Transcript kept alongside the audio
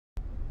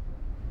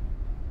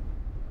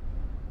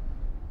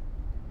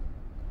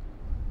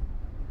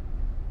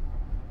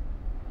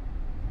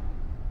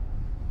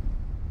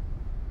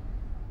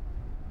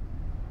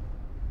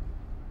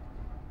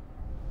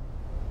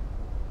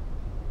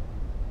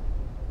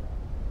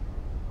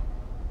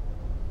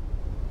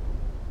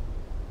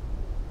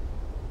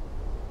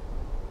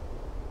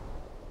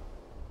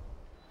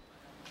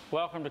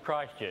Welcome to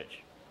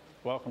Christchurch.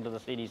 Welcome to the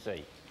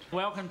CDC.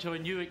 Welcome to a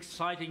new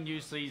exciting new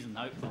season,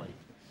 hopefully.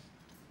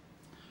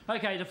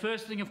 Okay, the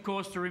first thing, of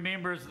course, to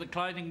remember is that the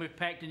clothing we've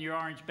packed in your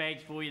orange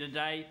bags for you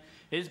today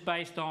is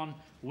based on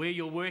where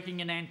you're working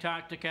in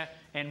Antarctica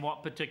and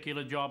what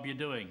particular job you're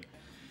doing.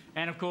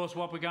 And, of course,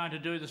 what we're going to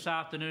do this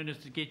afternoon is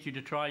to get you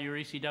to try your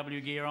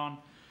ECW gear on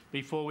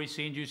before we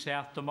send you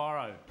south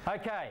tomorrow.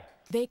 Okay.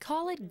 They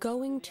call it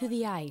going to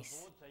the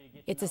ice.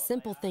 It's a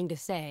simple thing to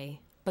say,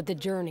 but the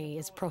journey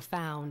is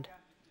profound.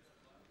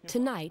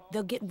 Tonight,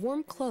 they'll get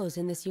warm clothes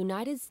in this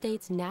United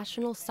States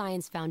National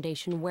Science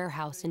Foundation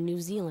warehouse in New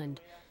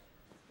Zealand.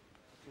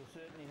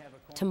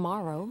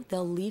 Tomorrow,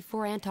 they'll leave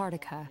for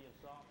Antarctica,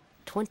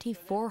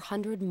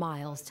 2,400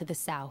 miles to the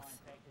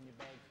south.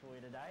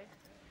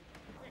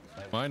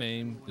 My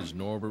name is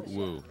Norbert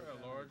Wu.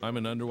 I'm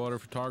an underwater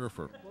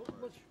photographer.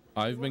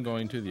 I've been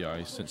going to the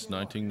ice since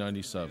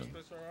 1997.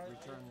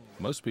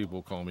 Most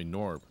people call me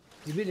Norb.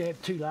 You better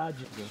have two large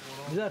ones.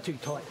 They're too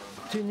tight.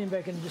 Turn them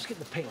back and just get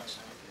the pants.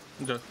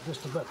 Okay.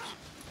 Just the boots.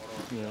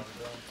 Yeah.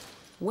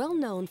 Well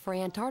known for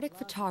Antarctic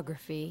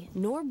photography,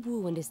 Norb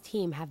Wu and his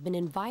team have been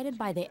invited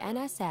by the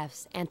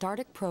NSF's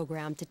Antarctic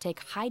program to take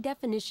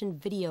high-definition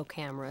video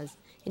cameras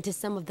into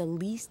some of the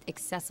least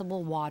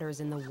accessible waters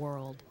in the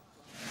world.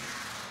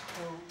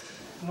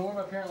 Norm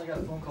apparently got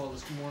a phone call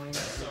this morning.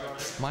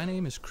 My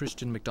name is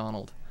Christian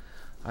McDonald.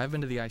 I've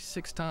been to the ice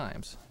 6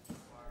 times.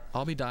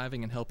 I'll be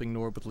diving and helping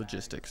Norb with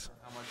logistics.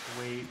 How much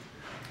weight?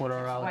 What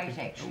are our weight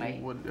actually?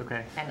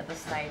 Okay. And at this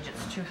stage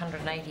it's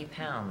 280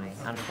 pounds,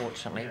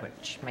 unfortunately,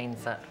 which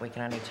means that we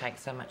can only take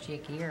so much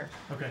gear.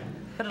 Okay.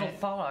 But it'll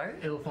follow.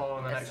 It'll follow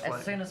in the next flight.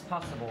 As soon as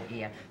possible,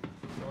 yeah.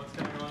 So what's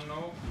going on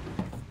now?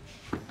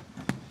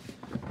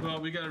 Well,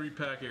 we got to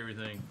repack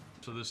everything.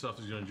 So this stuff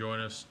is going to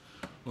join us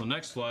on the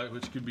next flight,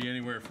 which could be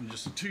anywhere from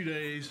just 2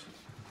 days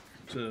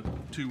to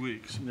 2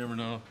 weeks. You never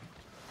know.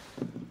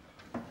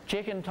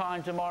 Check-in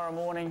time tomorrow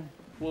morning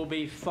will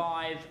be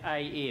 5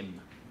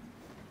 a.m.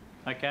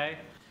 Okay?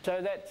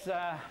 So that's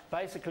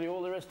basically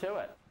all there is to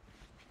it.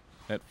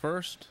 At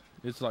first,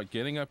 it's like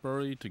getting up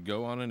early to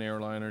go on an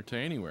airliner to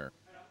anywhere.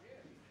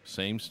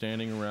 Same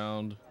standing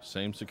around,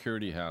 same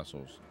security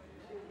hassles.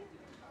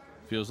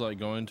 Feels like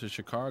going to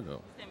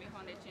Chicago.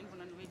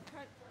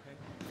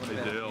 Hey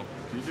Dale,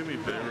 can you do me a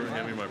favor and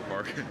hand me my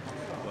parker?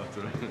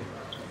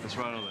 It's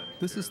right on that.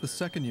 This is the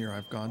second year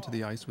I've gone to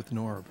the ice with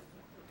Norb.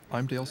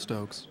 I'm Dale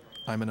Stokes.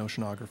 I'm an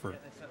oceanographer.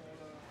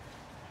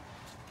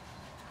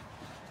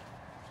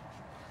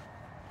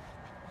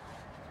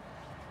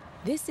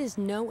 This is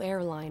no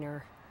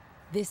airliner.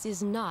 This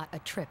is not a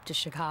trip to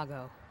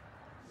Chicago.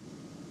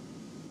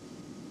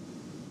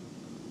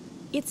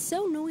 It's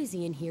so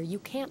noisy in here you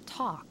can't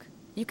talk.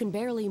 You can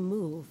barely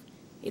move.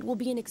 It will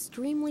be an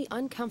extremely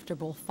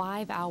uncomfortable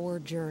 5-hour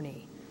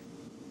journey.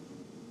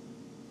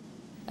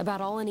 About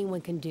all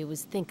anyone can do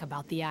is think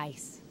about the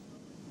ice.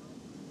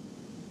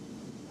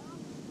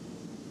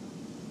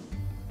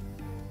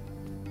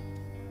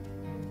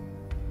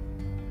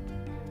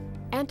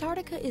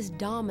 Antarctica is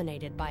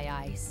dominated by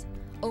ice.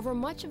 Over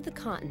much of the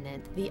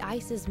continent, the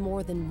ice is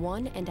more than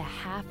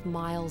 1.5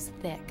 miles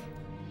thick.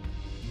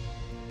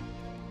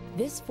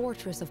 This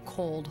fortress of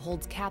cold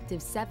holds captive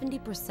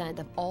 70%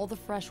 of all the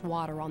fresh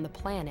water on the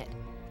planet.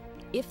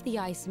 If the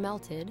ice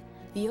melted,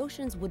 the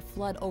oceans would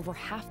flood over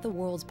half the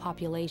world's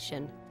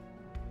population.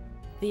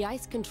 The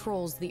ice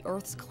controls the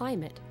Earth's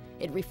climate.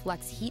 It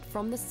reflects heat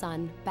from the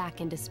sun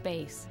back into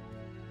space.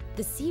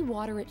 The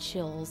seawater it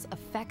chills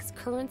affects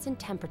currents and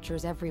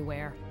temperatures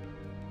everywhere.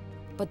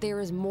 But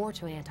there is more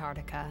to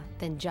Antarctica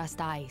than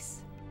just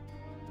ice.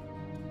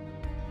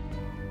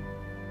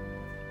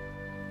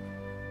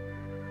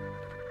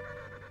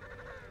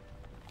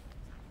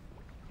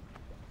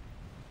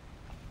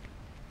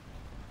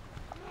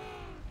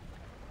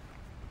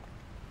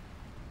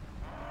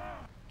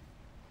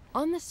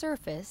 On the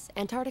surface,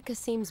 Antarctica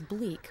seems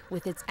bleak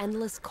with its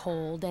endless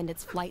cold and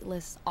its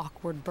flightless,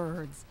 awkward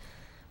birds.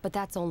 But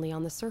that's only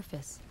on the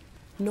surface.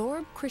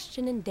 Norb,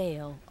 Christian, and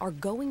Dale are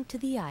going to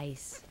the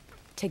ice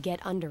to get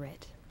under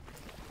it.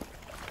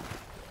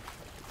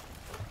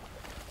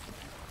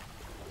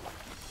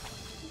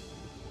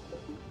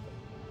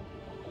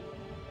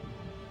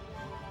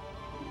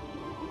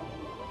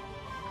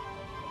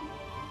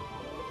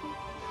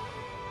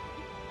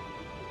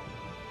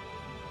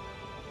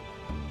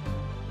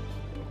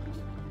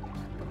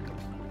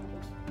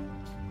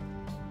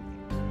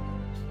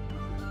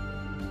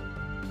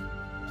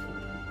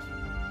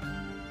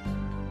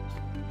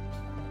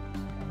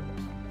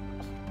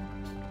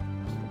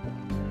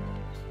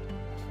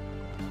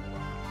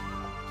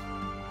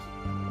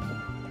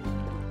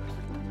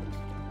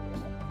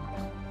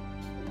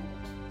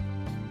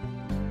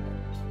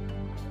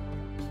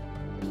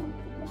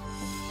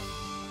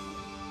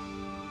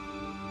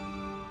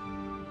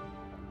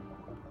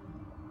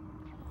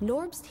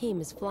 Norb's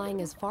team is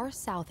flying as far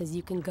south as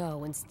you can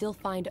go and still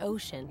find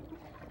ocean.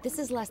 This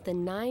is less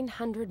than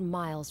 900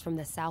 miles from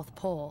the South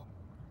Pole.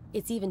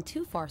 It's even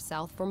too far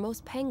south for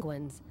most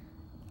penguins.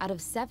 Out of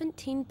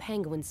 17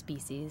 penguin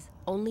species,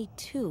 only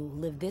 2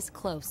 live this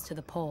close to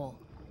the pole.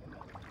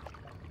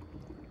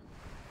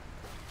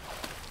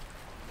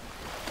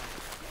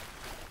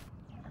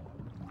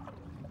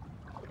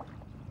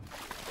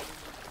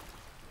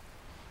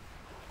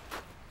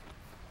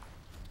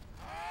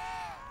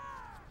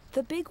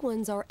 The big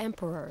ones are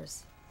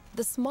emperors.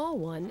 The small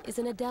one is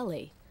an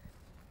Adelie.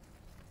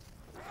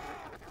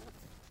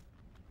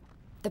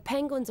 The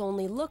penguins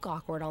only look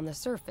awkward on the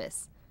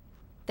surface.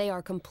 They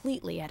are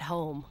completely at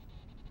home.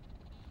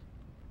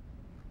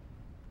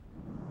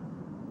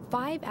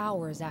 5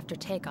 hours after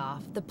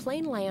takeoff, the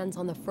plane lands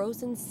on the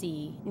frozen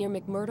sea near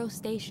McMurdo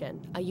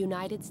Station, a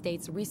United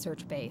States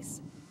research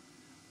base.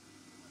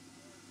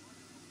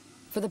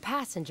 For the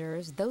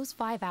passengers, those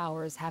 5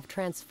 hours have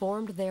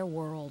transformed their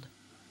world.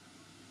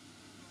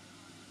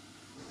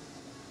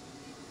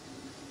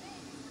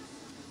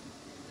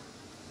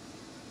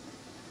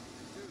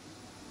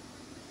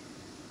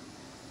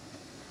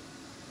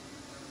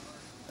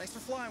 Thanks for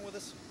flying with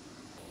us.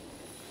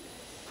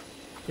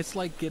 It's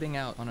like getting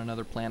out on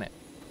another planet.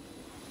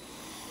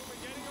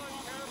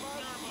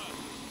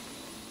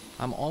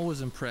 I'm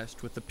always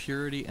impressed with the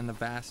purity and the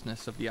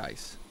vastness of the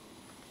ice.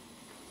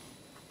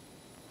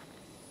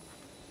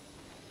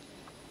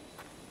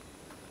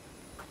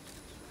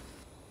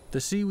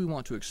 The sea we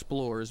want to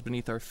explore is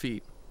beneath our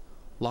feet,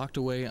 locked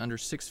away under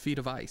 6 feet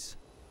of ice.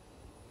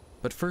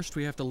 But first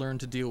we have to learn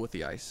to deal with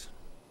the ice.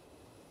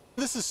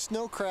 This is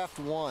Snowcraft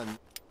 1.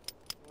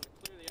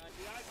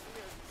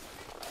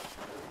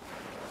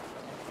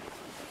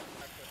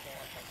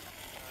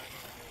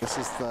 This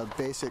is the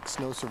basic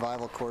snow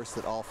survival course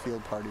that all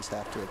field parties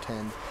have to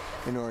attend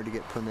in order to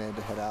get permitted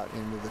to head out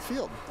into the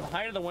field. The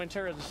height of the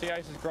winter, as the sea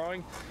ice is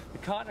growing, the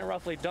continent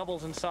roughly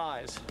doubles in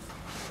size.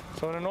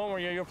 So in a normal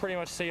year, you'll pretty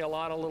much see a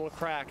lot of little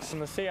cracks in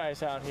the sea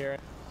ice out here.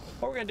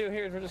 What we're going to do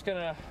here is we're just going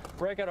to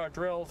break out our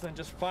drills and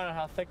just find out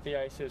how thick the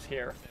ice is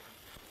here.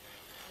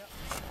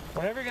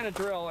 Whenever you're going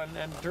to drill,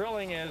 and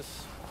drilling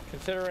is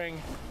considering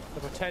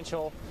the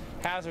potential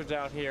hazards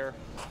out here,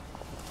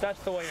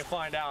 that's the way you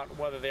find out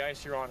whether the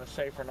ice you're on is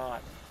safe or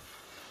not.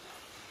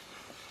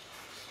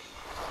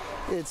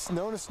 It's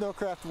known as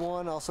Snowcraft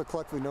 1, also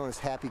collectively known as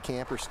Happy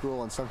Camper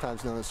School, and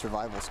sometimes known as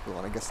Survival School.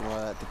 And I guess a lot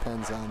of that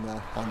depends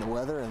on the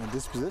weather and the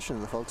disposition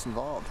of the folks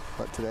involved.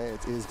 But today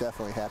it is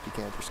definitely Happy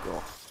Camper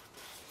School.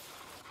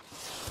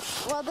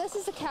 Well, this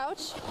is a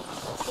couch.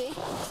 See?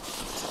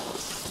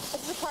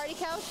 This is a party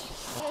couch.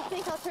 I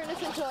think I'll turn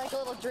this into like a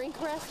little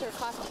drink rest or a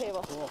coffee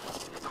table. Cool.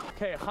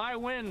 Okay, high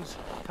winds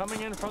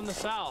coming in from the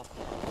south.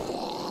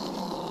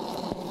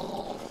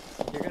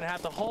 You're going to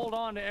have to hold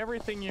on to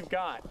everything you've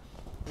got.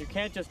 You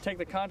can't just take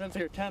the contents of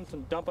your tent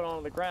and dump it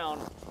onto the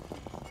ground,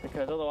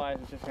 because otherwise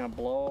it's just going to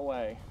blow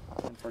away.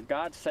 And for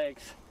God's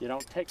sakes, you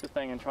don't take the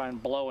thing and try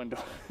and blow into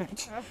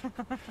it.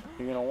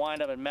 You're going to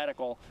wind up in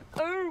medical.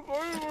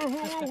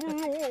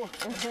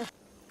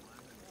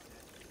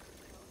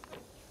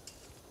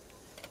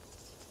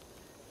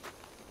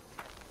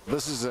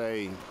 This is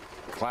a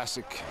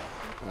classic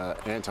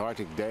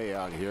Antarctic day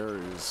out here.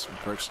 It's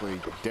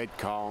virtually dead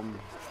calm,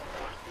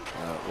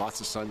 lots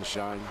of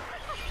sunshine,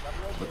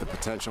 but the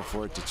potential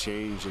for it to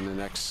change in the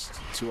next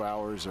 2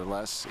 hours or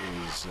less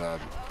is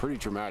pretty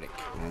dramatic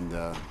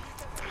and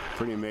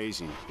pretty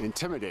amazing.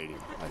 Intimidating,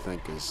 I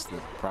think, is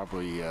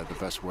probably the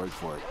best word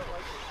for it.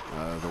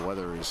 The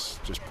weather is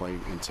just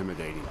plain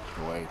intimidating,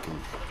 the way it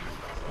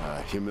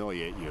can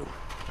humiliate you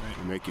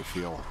and make you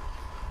feel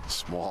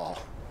small.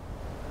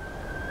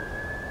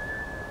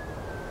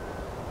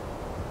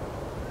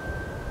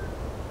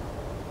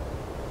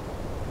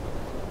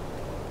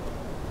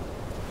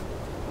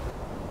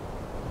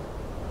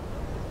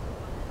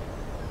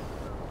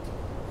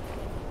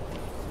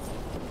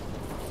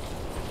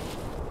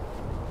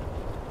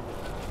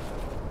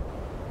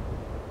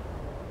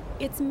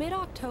 It's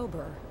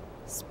mid-October,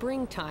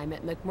 springtime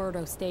at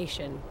McMurdo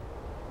Station.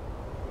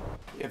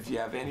 If you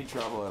have any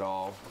trouble at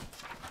all,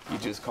 you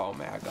just call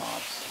Mag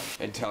Ops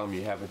and tell them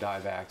you have a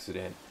dive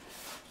accident.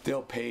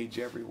 They'll page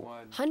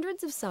everyone.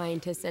 Hundreds of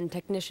scientists and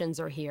technicians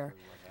are here,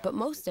 but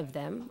most of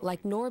them,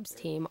 like Norb's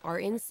team, are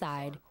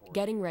inside,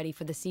 getting ready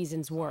for the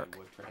season's work.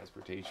 What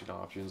transportation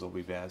options will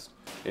be best?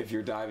 If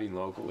you're diving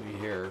locally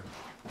here,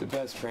 the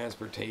best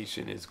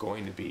transportation is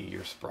going to be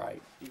your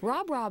Sprite.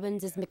 Rob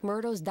Robbins is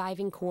McMurdo's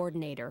diving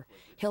coordinator.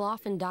 He'll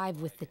often dive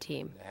with the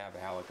team. Have a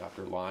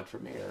helicopter launch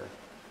from here,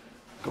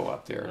 go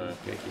up there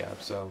and pick you up,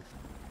 so.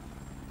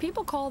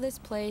 People call this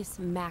place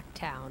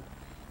Mactown.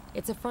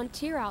 It's a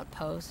frontier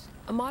outpost,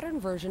 a modern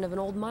version of an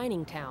old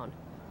mining town.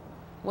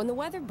 When the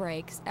weather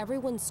breaks,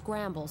 everyone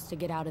scrambles to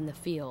get out in the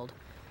field.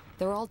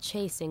 They're all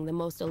chasing the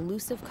most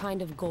elusive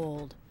kind of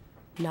gold,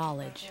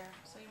 knowledge.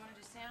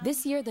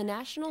 This year, the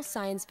National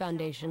Science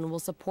Foundation will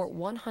support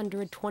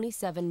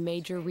 127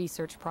 major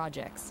research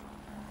projects.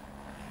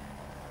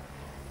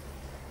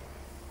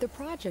 The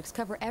projects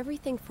cover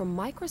everything from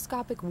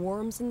microscopic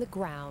worms in the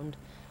ground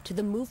to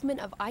the movement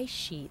of ice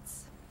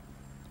sheets,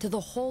 to the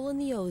hole in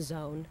the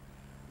ozone,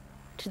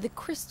 to the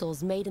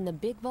crystals made in the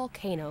big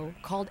volcano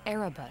called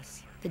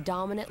Erebus, the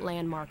dominant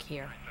landmark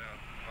here.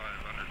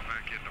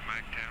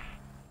 Flagtown.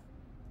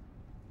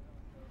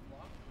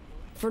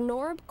 For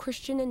Norb,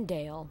 Christian, and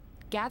Dale,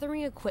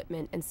 gathering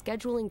equipment and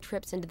scheduling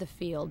trips into the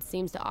field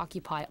seems to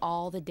occupy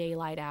all the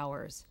daylight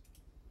hours.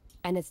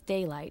 And it's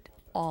daylight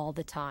all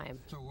the time.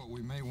 So what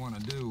we may want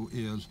to do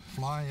is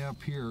fly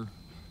up here,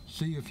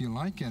 see if you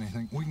like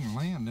anything. We can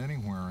land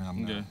anywhere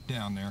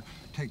down there,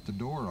 take the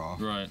door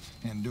off,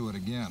 and do it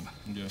again.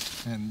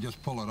 And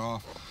just pull it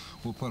off.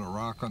 We'll put a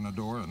rock on the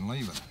door and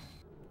leave it.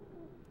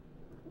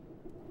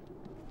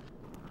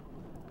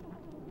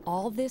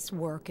 All this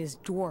work is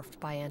dwarfed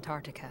by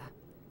Antarctica.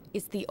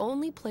 It's the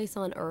only place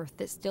on Earth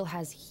that still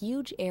has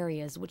huge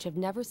areas which have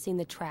never seen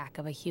the track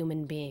of a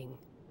human being.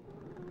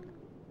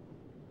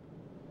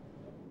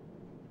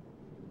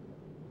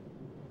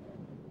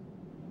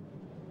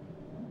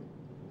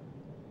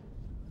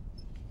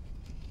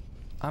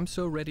 I'm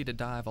so ready to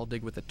dive, I'll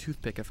dig with a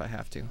toothpick if I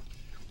have to.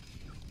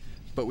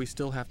 But we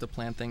still have to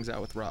plan things out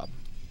with Rob.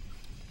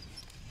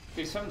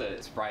 Okay, some of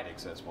the Sprite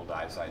accessible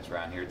dive sites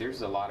around here,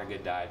 there's a lot of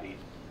good diving.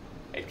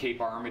 At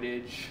Cape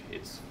Armitage,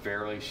 it's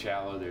fairly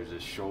shallow. There's a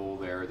shoal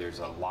there. There's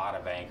a lot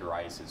of anchor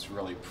ice. It's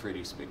really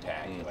pretty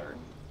spectacular.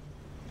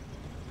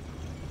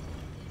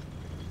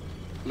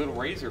 Little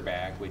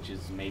Razorback, which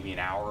is maybe an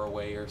hour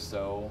away or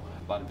so,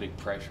 a lot of big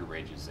pressure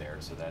ridges there,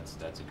 so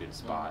that's a good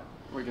spot.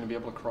 Are we going to be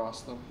able to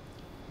cross them?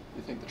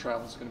 You think the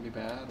travel's going to be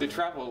bad? The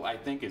travel, I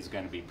think, is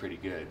going to be pretty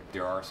good.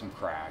 There are some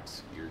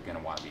cracks. You're going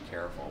to want to be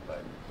careful,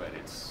 but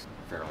it's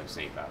fairly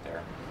safe out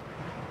there.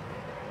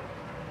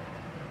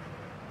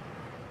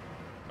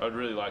 I'd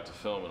really like to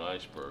film an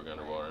iceberg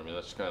underwater. I mean,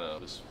 that's kind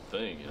of this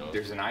thing, you know.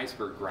 There's an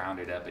iceberg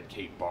grounded up at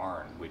Cape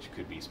Barn, which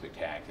could be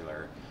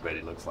spectacular, but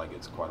it looks like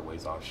it's quite a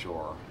ways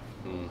offshore.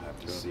 We'll have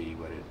to see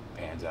what it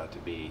pans out to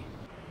be.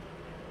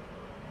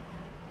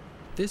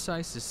 This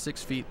ice is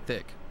 6 feet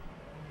thick.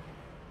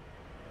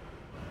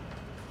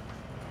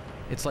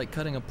 It's like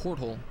cutting a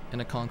porthole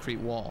in a concrete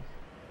wall.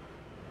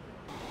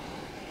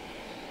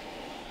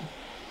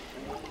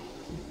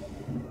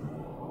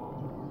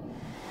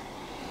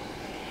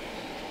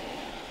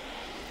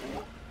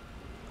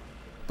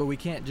 But we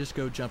can't just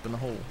go jump in the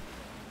hole.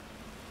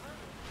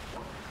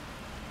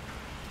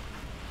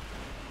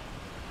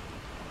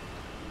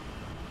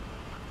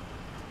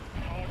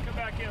 I'll come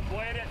back in,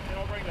 blade it, then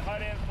I'll bring the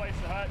hut in, place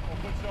the hut, we'll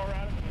put snow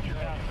around it, and you're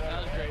down.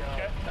 That was great.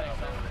 Okay? Thanks.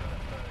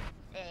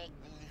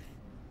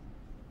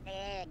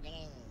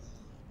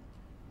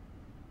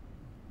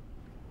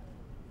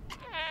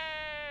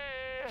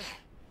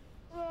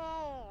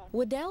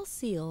 Weddell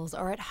seals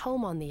are at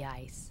home on the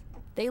ice.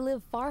 They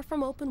live far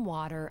from open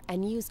water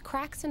and use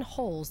cracks and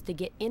holes to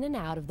get in and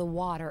out of the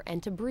water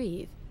and to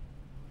breathe.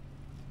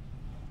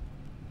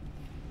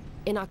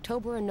 In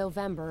October and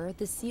November,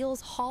 the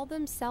seals haul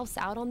themselves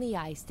out on the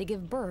ice to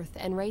give birth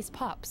and raise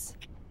pups.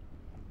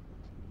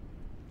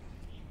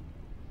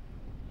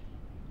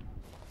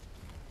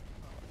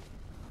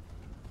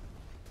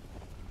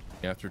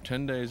 After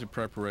 10 days of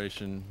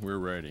preparation, we're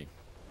ready.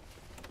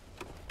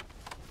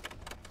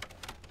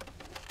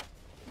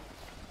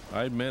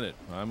 I admit it,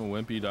 I'm a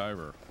wimpy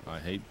diver. I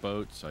hate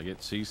boats, I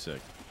get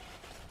seasick.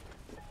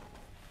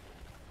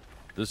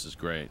 This is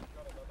great.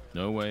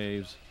 No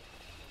waves.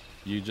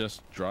 You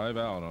just drive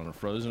out on a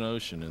frozen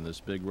ocean in this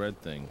big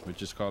red thing,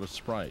 which is called a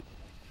Sprite.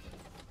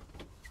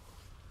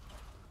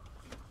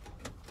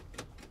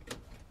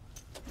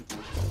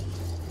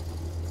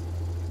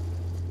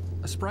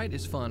 A Sprite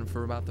is fun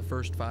for about the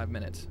first 5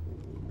 minutes.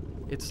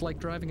 It's like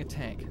driving a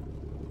tank.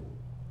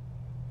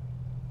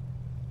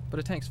 But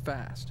a tank's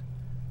fast.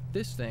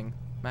 This thing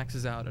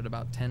maxes out at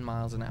about 10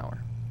 miles an hour.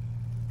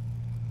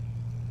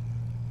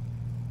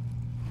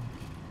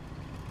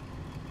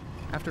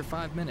 After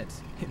 5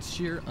 minutes, it's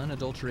sheer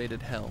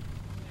unadulterated hell.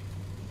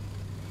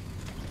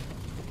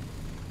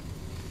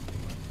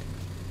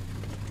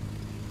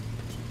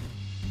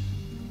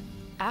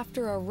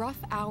 After a rough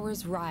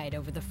hour's ride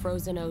over the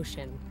frozen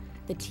ocean,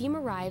 the team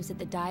arrives at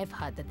the dive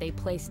hut that they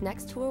place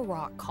next to a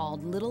rock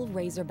called Little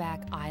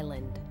Razorback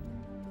Island.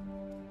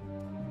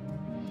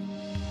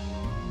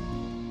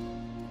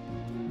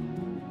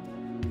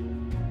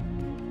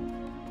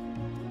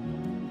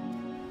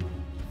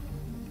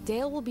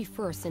 Dale will be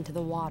first into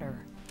the water.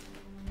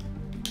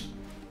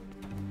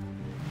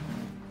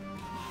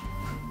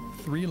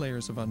 3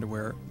 layers of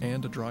underwear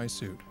and a dry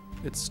suit.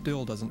 It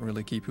still doesn't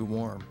really keep you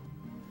warm.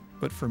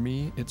 But for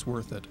me, it's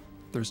worth it.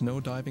 There's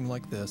no diving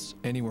like this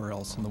anywhere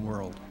else in the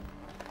world.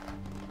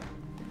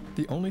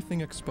 The only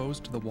thing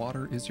exposed to the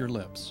water is your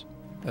lips.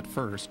 At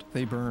first,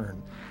 they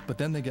burn, but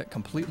then they get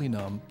completely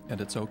numb,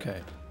 and it's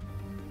okay.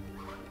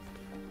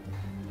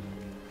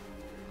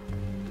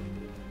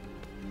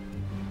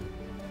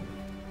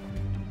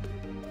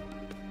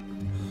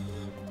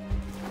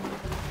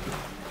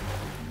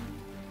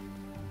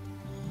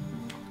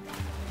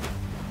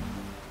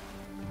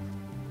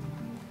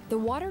 The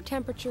water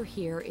temperature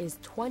here is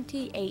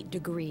 28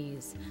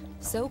 degrees,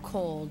 so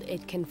cold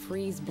it can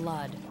freeze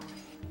blood.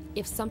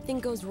 If something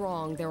goes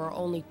wrong, there are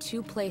only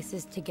 2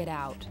 places to get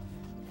out: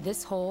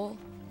 this hole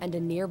and a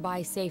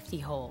nearby safety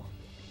hole.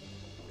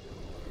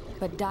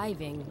 But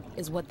diving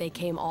is what they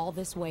came all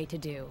this way to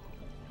do.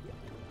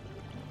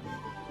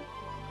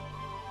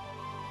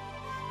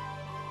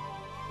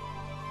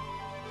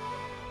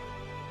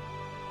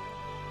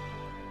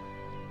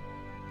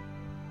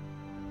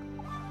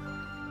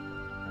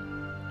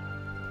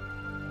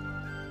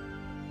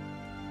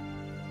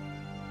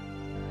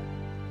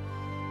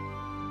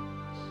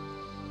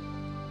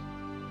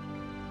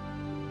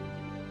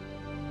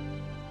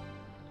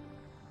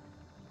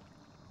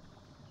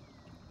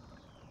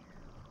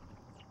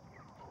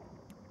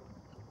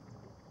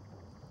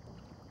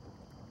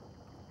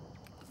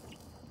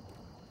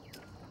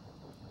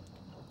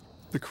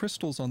 The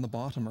crystals on the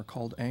bottom are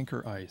called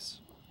anchor ice.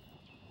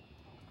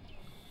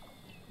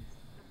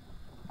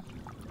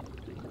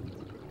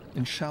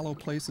 In shallow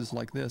places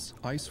like this,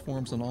 ice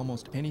forms on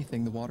almost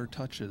anything the water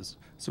touches,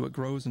 so it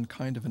grows in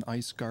kind of an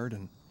ice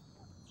garden.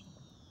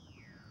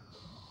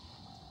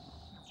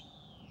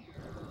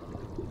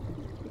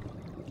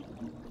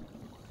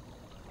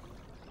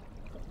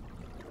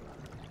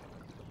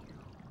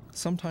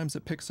 Sometimes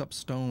it picks up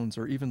stones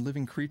or even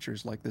living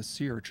creatures like this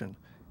sea urchin,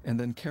 and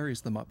then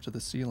carries them up to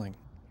the ceiling.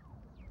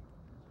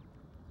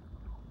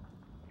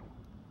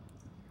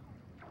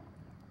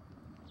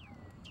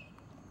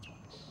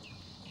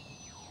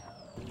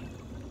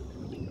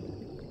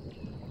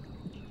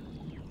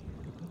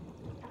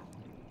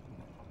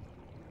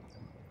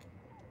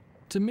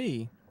 To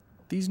me,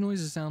 these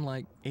noises sound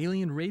like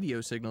alien radio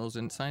signals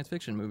in science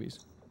fiction movies.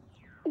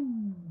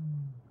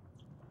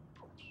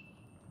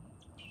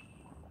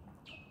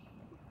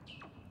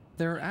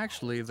 They're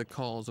actually the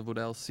calls of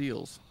Weddell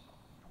seals.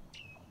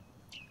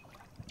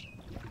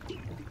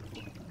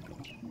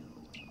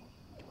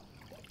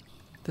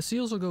 The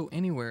seals will go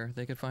anywhere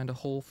they could find a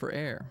hole for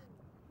air.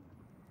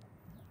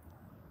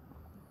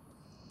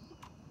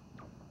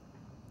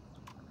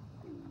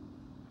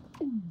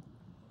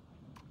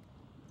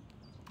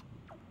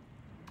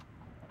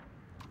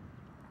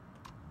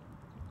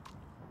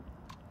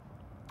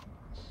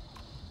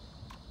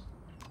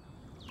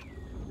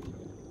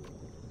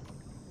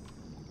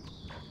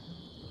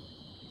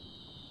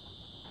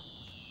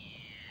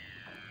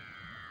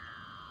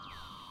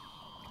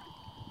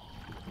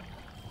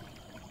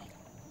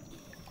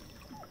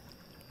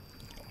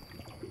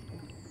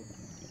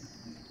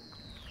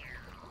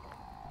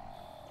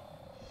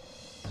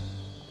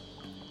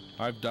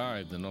 I've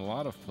dived in a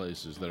lot of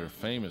places that are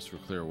famous for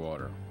clear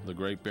water. The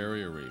Great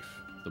Barrier Reef,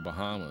 the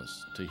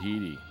Bahamas,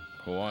 Tahiti,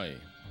 Hawaii.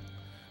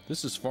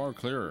 This is far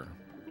clearer.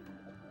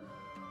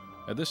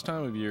 At this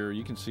time of year,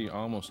 you can see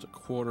almost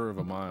 1/4 of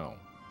a mile.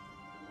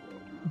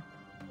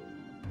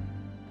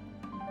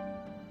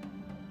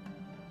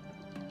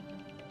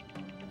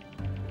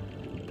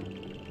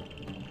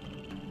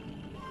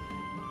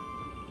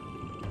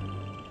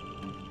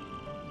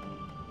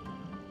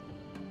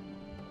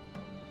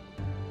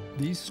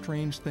 These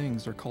strange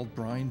things are called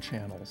brine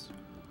channels.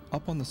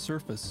 Up on the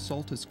surface,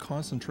 salt is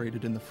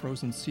concentrated in the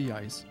frozen sea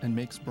ice and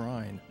makes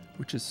brine,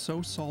 which is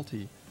so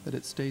salty that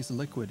it stays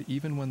liquid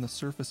even when the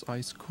surface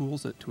ice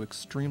cools it to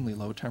extremely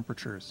low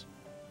temperatures.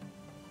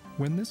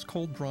 When this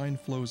cold brine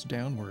flows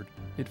downward,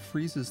 it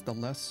freezes the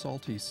less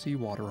salty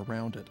seawater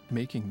around it,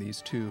 making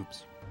these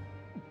tubes.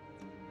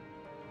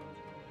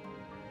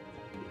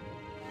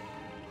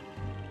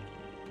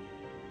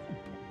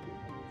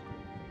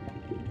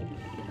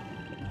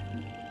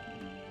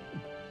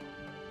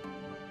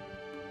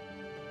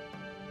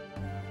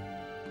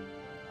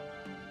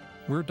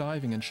 We're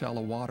diving in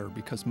shallow water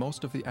because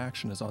most of the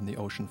action is on the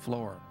ocean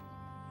floor.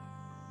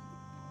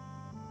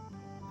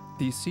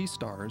 These sea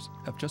stars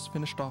have just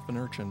finished off an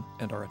urchin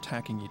and are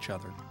attacking each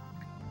other.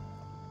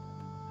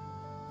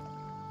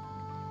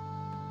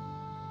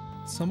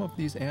 Some of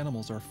these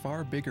animals are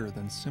far bigger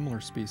than similar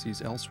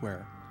species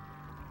elsewhere.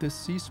 This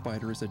sea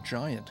spider is a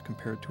giant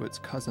compared to its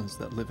cousins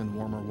that live in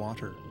warmer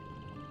water.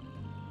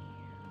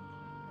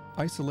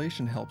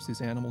 Isolation helps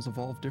these animals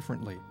evolve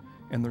differently,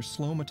 and their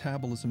slow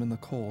metabolism in the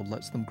cold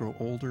lets them grow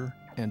older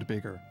and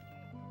bigger.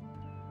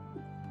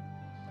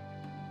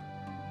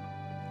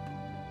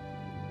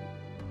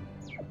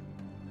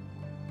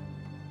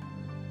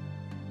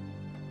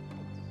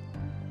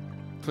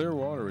 Clear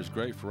water is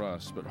great for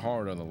us, but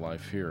hard on the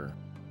life here.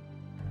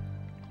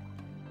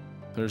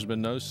 There's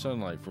been no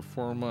sunlight for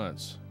 4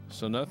 months,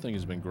 so nothing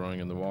has been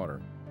growing in the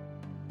water.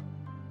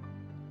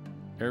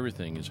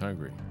 Everything is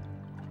hungry.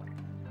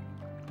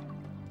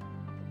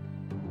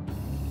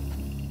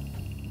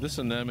 This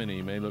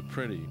anemone may look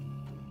pretty,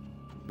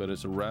 but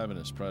it's a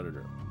ravenous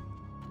predator.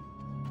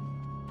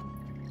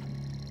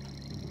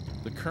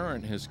 The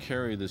current has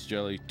carried this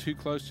jelly too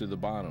close to the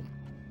bottom.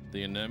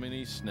 The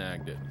anemone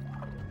snagged it.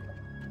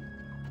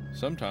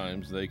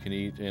 Sometimes they can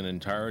eat an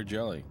entire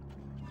jelly.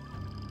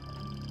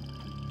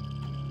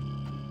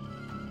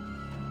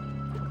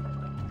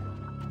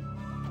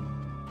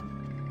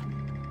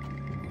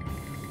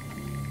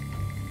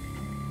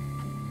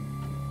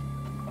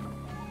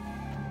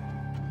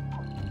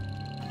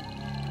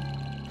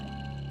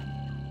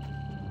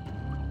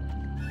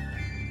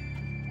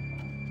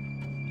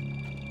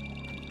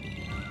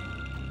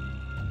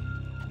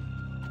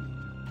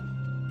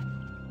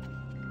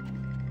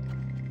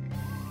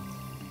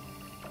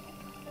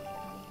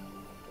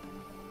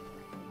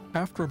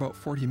 After about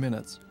 40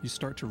 minutes, you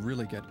start to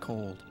really get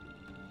cold.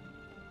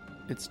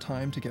 It's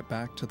time to get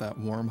back to that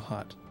warm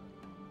hut.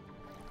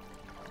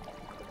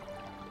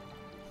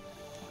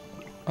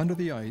 Under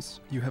the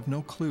ice, you have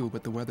no clue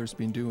what the weather's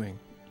been doing,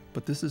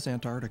 but this is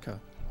Antarctica.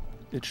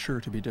 It's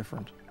sure to be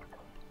different.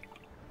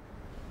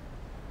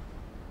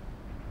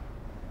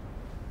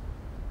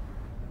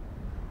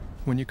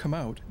 When you come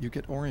out, you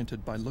get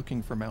oriented by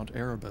looking for Mount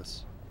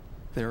Erebus.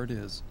 There it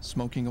is,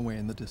 smoking away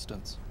in the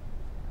distance.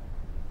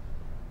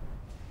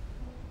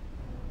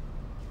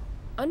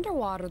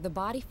 Underwater, the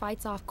body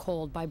fights off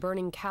cold by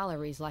burning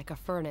calories like a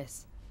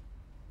furnace.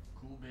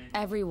 Cool, baby.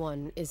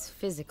 Everyone is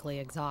physically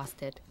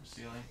exhausted.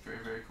 Ceiling, very,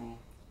 very cool.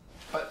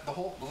 But the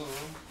whole blue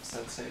room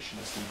sensation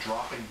is from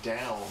dropping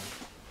down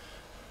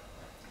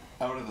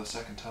out of the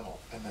second tunnel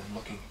and then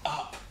looking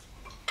up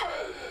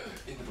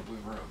into the blue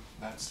room.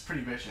 That's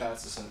pretty vicious.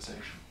 That's the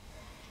sensation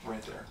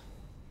right there.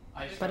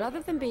 But other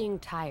than being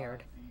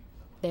tired,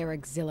 they're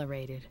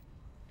exhilarated.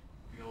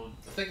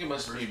 I think it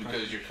must be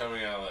because you're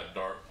coming out of that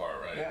dark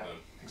part, right? Yeah,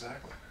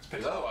 exactly.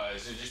 Because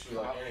otherwise, it'd just be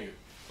like any.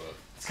 But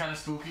it's kind of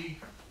spooky.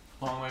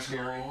 Long way from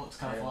the hole. It's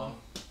kind of fun.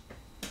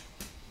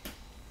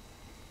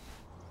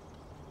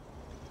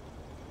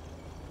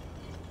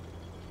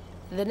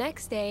 The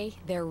next day,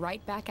 they're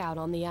right back out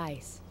on the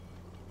ice.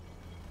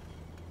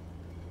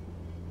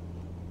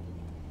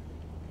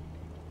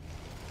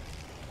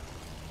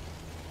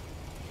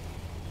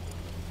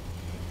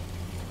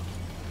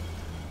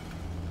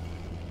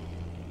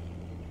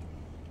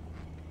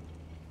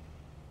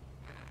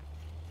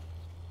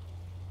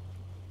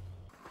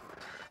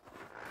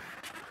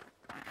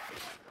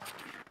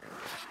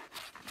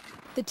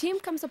 The team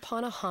comes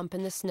upon a hump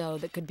in the snow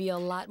that could be a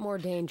lot more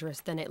dangerous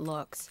than it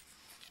looks.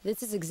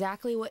 This is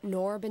exactly what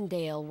Norb and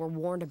Dale were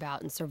warned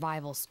about in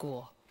survival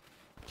school.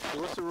 So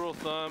what's the rule of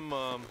thumb?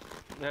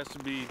 It has to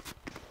be,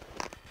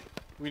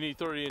 we need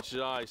 30 inches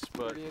of ice,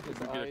 but if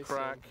we get a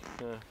crack,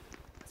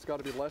 it's got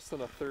to be less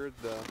than a third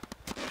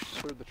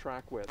the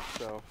track width.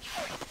 So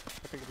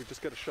I think if we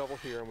just get a shovel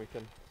here and we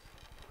can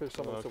clear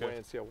some of this away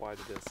and see how wide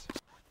it is.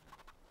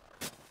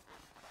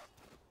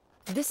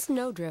 This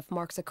snowdrift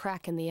marks a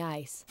crack in the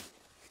ice.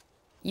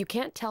 You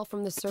can't tell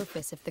from the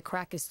surface if the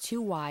crack is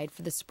too wide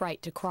for the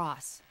Sprite to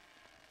cross.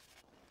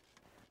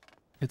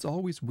 It's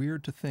always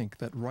weird to think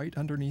that right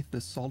underneath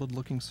this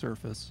solid-looking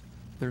surface,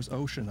 there's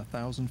ocean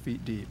 1,000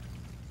 feet deep.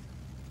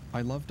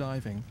 I love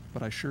diving,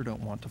 but I sure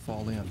don't want to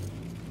fall in.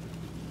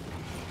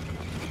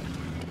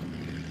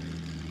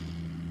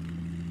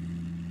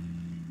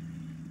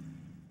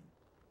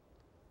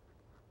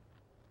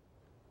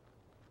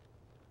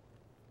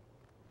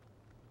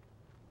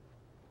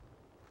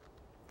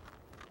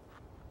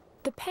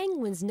 The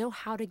penguins know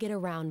how to get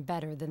around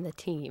better than the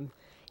team.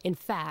 In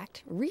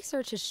fact,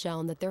 research has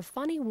shown that their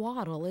funny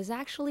waddle is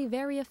actually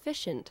very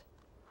efficient.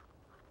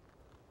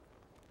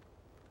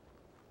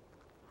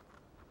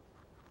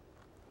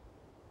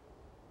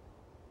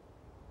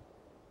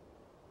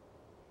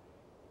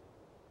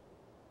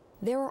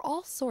 There are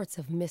all sorts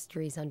of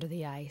mysteries under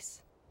the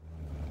ice.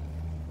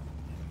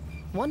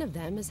 One of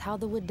them is how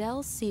the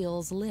Weddell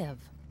seals live.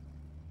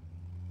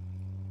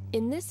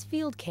 In this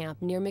field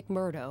camp near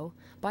McMurdo,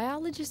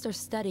 biologists are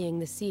studying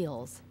the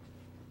seals.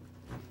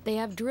 They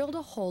have drilled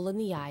a hole in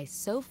the ice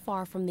so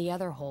far from the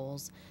other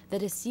holes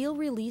that a seal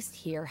released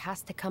here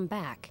has to come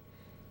back.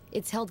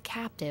 It's held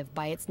captive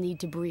by its need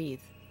to breathe.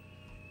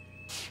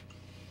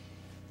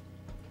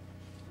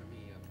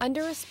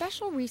 Under a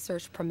special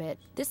research permit,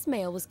 this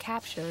male was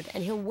captured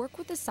and he'll work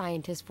with the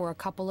scientists for a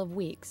couple of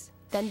weeks,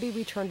 then be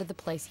returned to the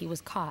place he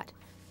was caught.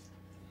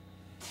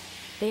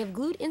 They have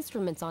glued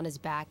instruments on his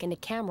back and a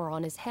camera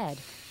on his head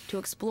to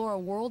explore a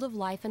world of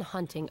life and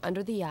hunting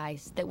under the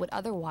ice that would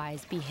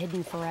otherwise be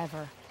hidden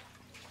forever.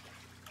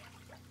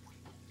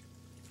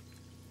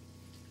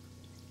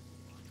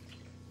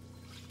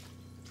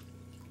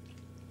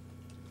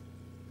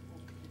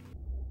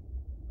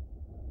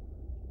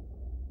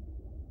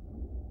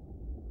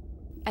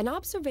 An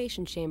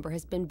observation chamber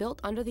has been built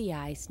under the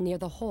ice near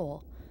the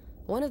hole.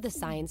 One of the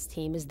science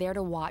team is there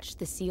to watch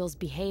the seal's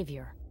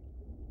behavior.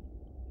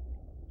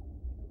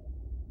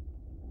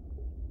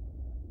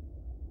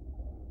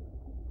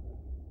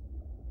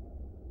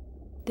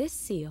 This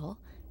seal,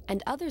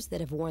 and others that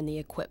have worn the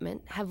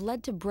equipment, have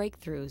led to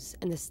breakthroughs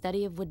in the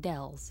study of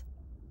Weddells.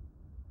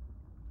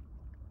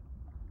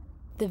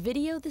 The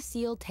video the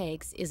seal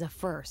takes is a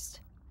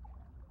first.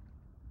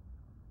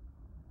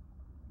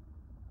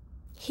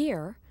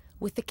 Here,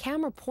 with the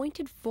camera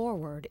pointed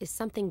forward, is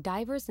something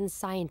divers and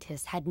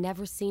scientists had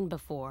never seen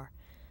before.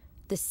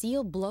 The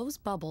seal blows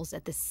bubbles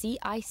at the sea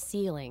ice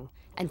ceiling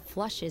and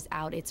flushes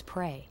out its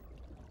prey.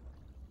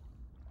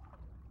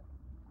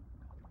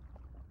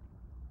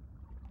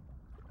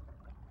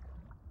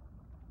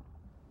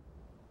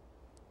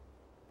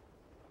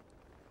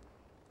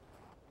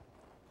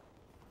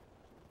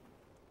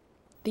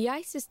 The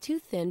ice is too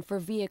thin for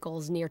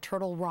vehicles near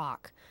Turtle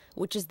Rock,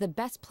 which is the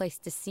best place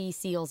to see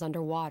seals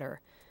underwater.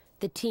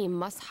 The team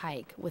must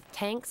hike with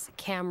tanks,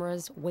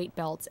 cameras, weight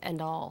belts, and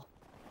all.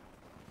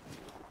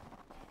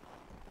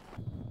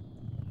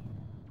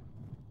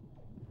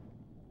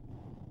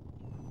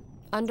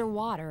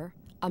 Underwater,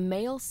 a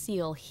male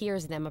seal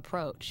hears them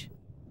approach.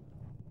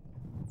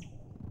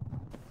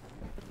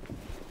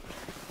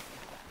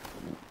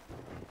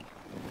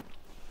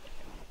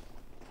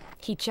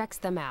 He checks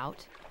them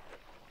out,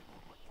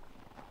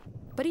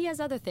 but he has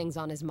other things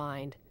on his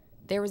mind.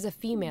 There is a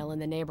female in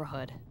the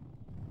neighborhood.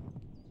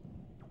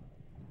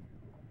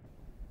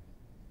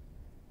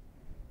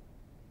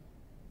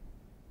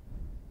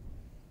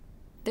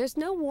 There's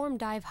no warm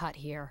dive hut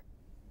here,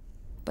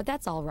 but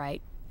that's all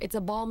right. It's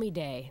a balmy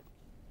day,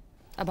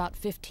 about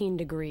 15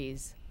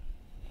 degrees.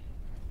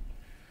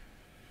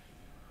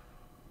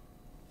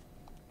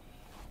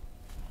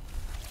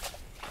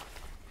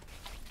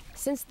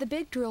 Since the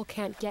big drill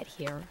can't get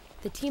here,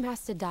 the team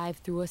has to dive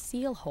through a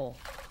seal hole.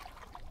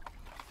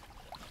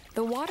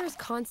 The water's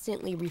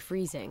constantly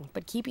refreezing,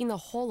 but keeping the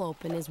hole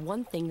open is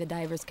one thing the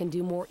divers can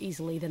do more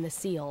easily than the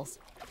seals.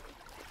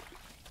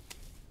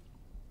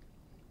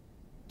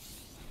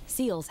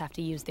 Seals have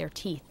to use their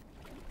teeth.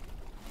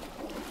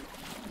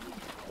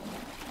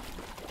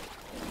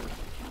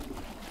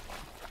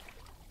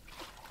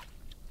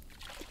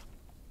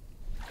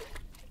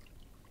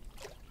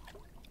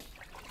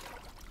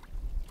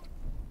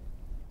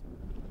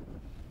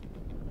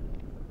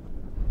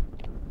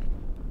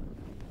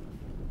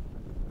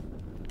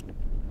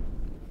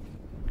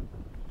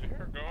 Do you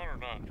hear it going or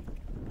not?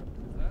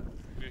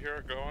 Do you hear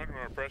it going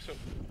when I press it?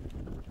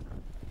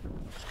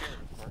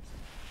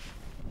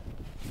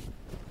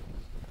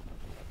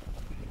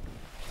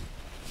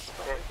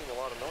 Making a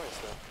lot of noise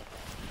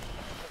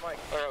though. I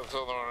got this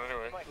other one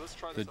anyway.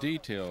 The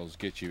details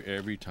get you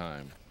every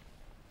time.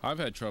 I've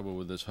had trouble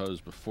with this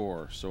hose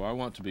before, so I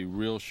want to be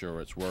real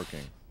sure it's working.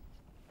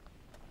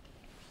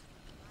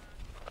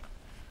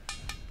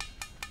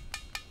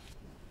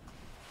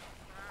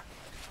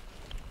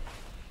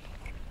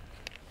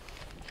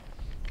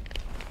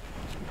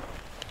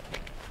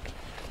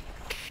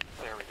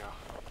 There we go.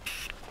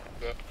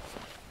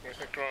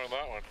 What's wrong with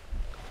that one?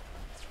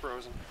 It's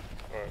frozen.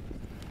 All right.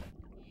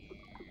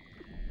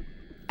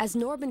 As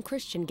Norb and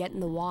Christian get in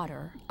the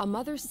water, a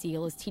mother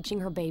seal is teaching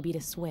her baby to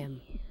swim.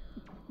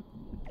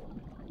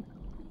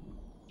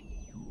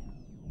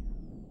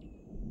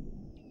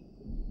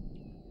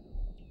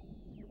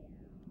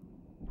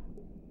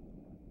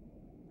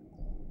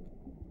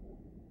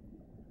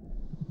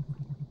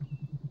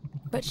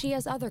 But she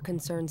has other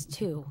concerns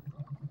too.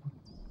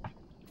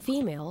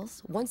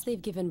 Females, once they've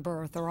given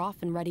birth, are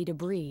often ready to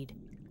breed,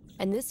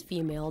 and this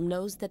female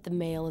knows that the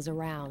male is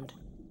around.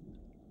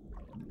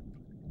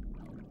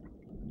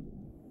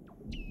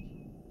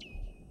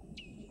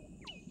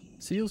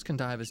 Seals can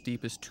dive as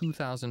deep as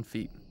 2,000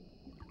 feet.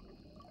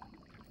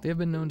 They have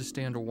been known to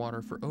stay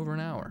underwater for over an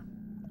hour.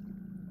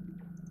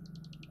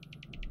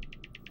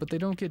 But they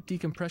don't get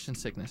decompression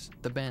sickness,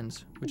 the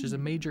bends, which is a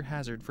major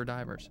hazard for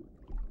divers.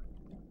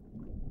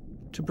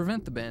 To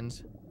prevent the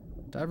bends,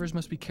 divers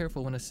must be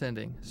careful when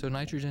ascending so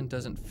nitrogen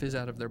doesn't fizz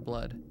out of their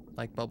blood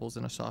like bubbles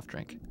in a soft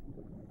drink.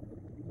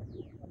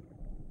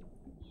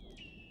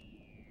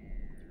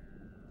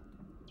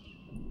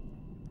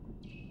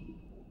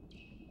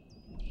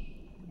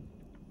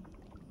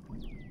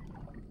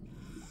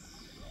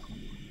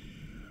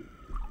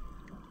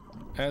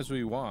 As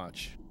we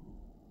watch,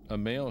 a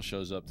male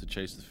shows up to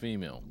chase the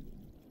female.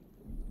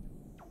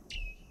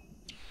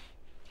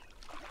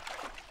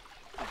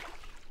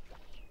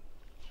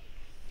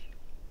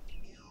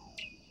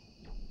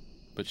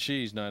 But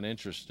she's not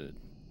interested.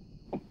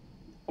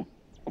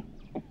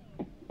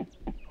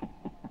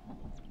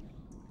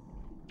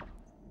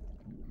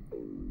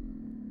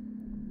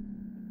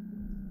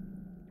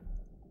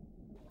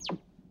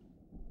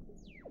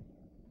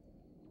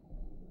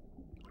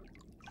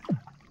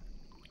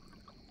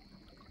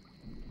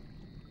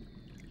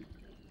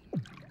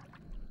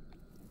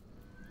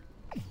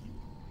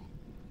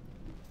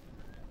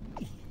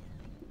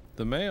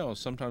 The males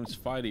sometimes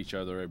fight each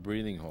other at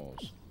breathing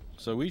holes,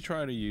 so we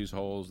try to use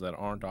holes that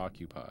aren't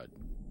occupied.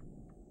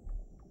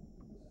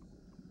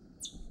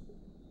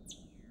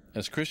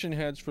 As Christian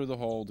heads for the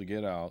hole to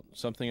get out,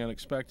 something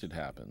unexpected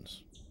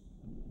happens.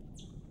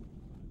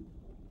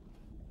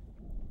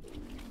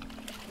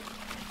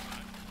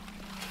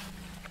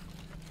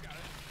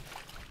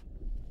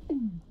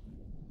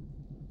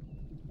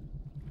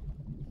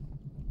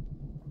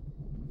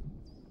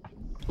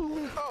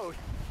 Oh!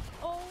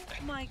 Oh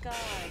my God.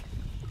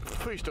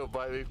 Please don't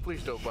bite me.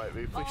 Please don't bite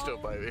me. Please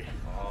don't bite me.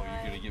 Oh,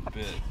 you're gonna get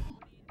bit.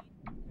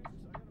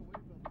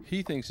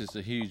 He thinks it's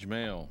a huge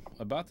male,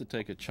 about to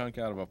take a chunk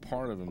out of a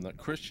part of him that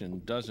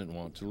Christian doesn't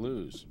want to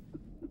lose.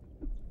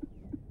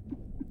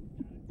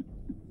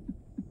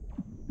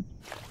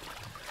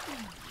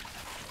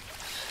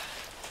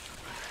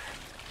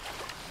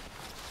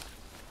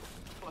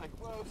 Like,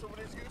 whoa,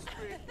 somebody's goosing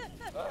me.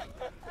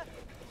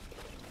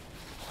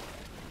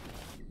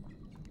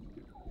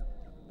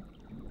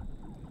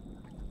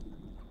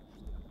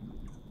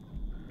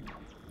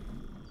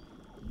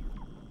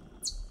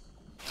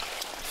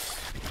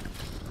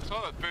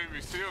 Saw that baby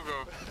seal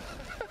go.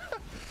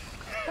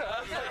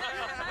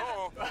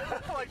 Oh.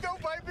 Like,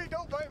 don't bite me,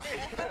 don't bite me.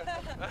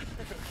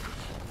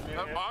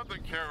 That mom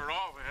didn't care at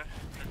all, man.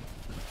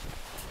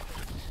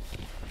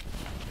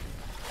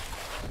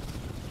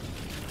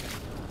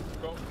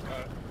 Go.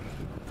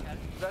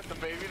 Is that the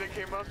baby that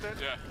came out then?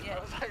 Yeah. I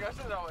was like,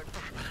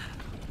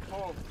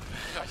 oh,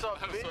 I saw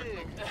a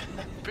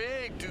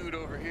big dude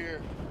over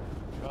here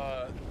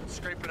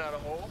scraping out a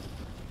hole.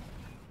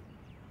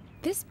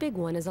 This big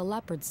one is a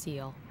leopard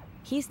seal.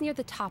 He's near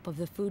the top of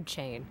the food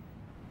chain.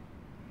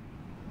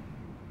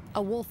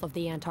 A wolf of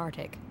the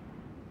Antarctic.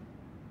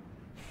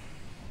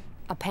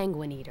 A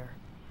penguin eater.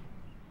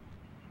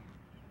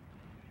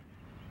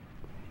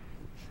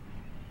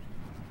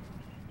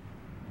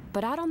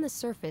 But out on the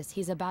surface,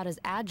 he's about as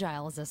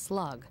agile as a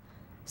slug,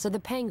 so the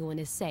penguin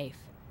is safe.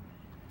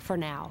 For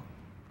now.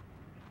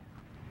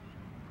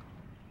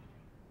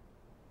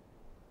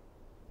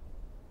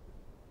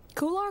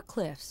 Kular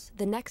Cliffs,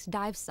 the next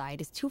dive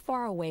site, is too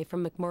far away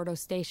from McMurdo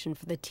Station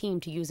for the team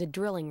to use a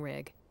drilling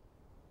rig.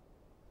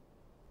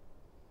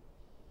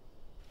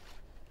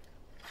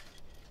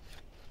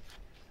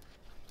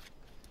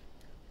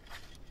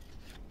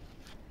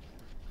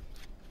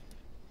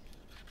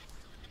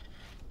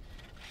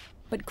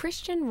 But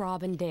Christian,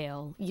 Rob, and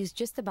Dale use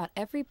just about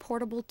every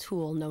portable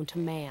tool known to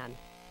man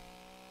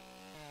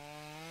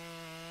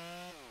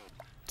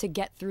to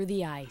get through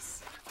the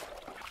ice.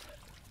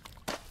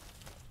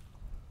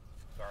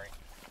 Sorry.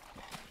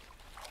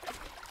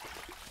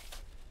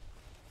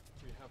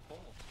 We have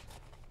holes.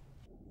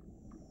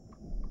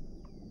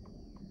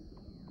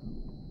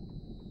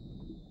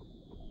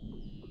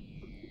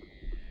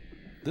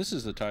 This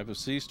is the type of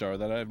sea star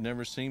that I have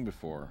never seen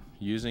before,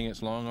 using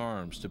its long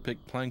arms to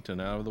pick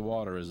plankton out of the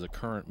water as the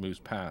current moves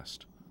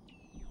past.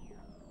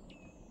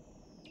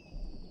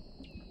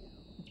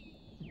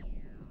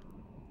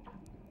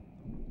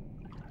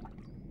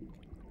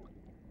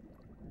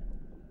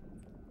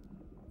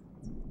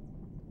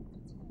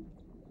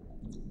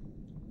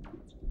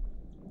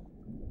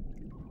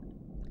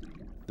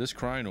 This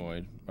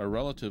crinoid, a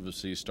relative of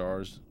sea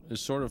stars, is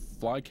sort of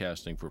fly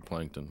casting for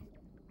plankton.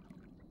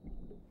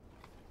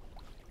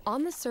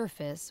 On the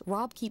surface,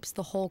 Rob keeps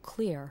the hole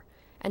clear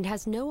and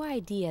has no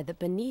idea that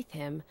beneath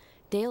him,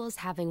 Dale is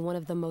having one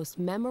of the most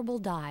memorable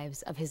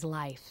dives of his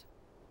life.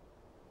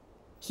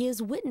 He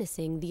is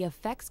witnessing the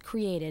effects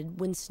created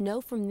when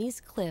snow from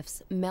these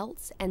cliffs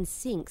melts and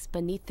sinks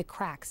beneath the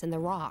cracks in the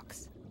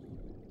rocks.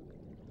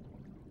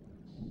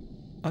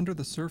 Under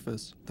the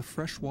surface, the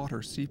fresh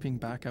water seeping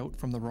back out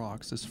from the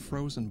rocks is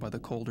frozen by the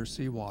colder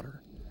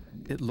seawater.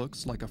 It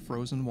looks like a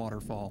frozen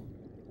waterfall.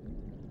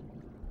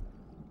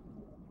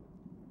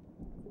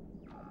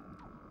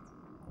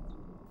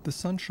 The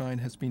sunshine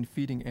has been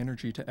feeding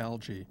energy to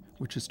algae,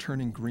 which is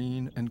turning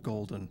green and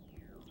golden.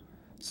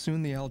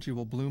 Soon the algae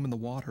will bloom in the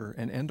water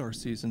and end our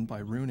season by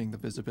ruining the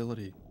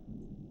visibility.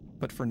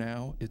 But for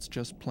now, it's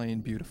just plain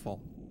beautiful.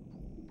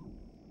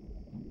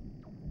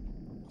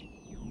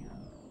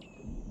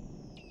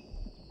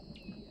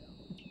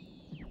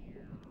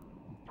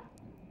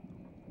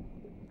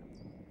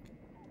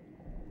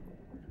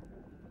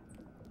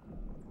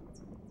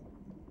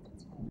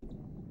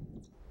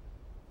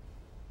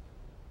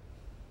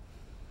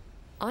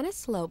 On a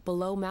slope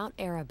below Mount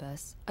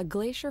Erebus, a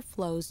glacier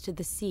flows to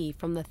the sea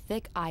from the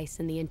thick ice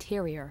in the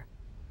interior.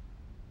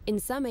 In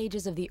some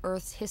ages of the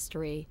Earth's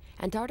history,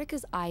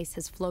 Antarctica's ice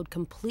has flowed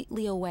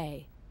completely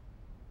away.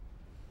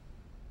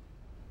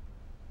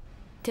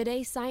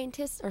 Today,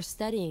 scientists are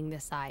studying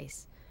this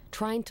ice,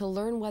 trying to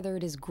learn whether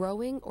it is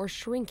growing or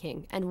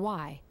shrinking and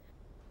why.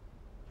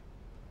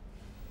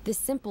 This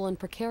simple and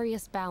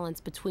precarious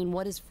balance between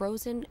what is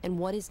frozen and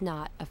what is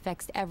not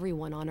affects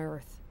everyone on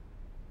Earth.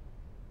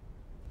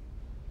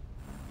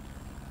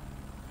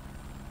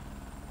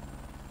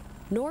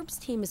 Norb's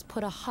team has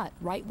put a hut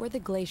right where the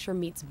glacier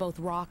meets both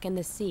rock and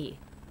the sea.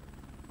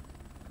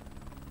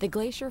 The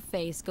glacier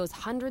face goes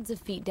hundreds of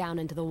feet down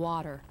into the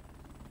water.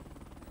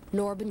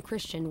 Norb and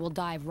Christian will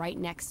dive right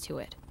next to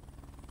it.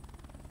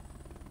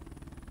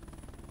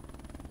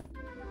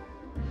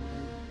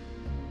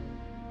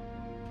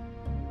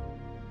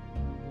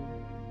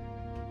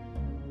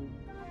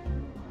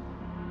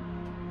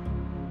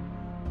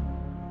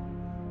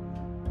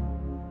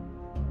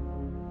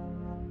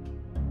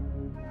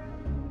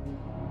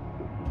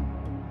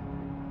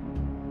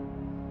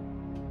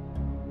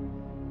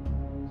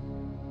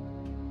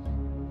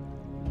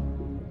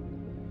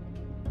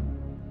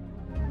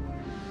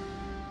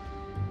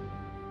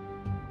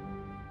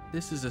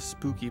 This is a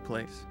spooky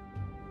place.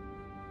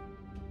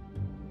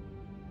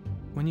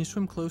 When you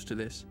swim close to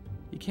this,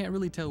 you can't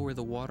really tell where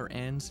the water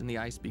ends and the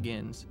ice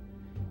begins.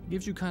 It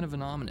gives you kind of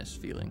an ominous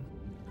feeling.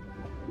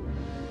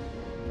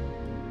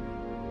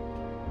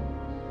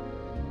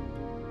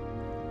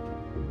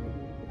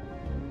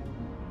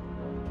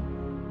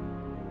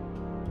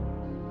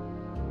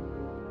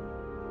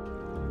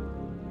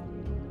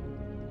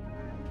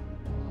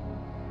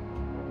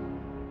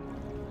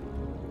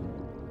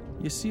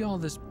 You see all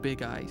this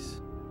big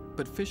ice,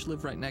 but fish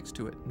live right next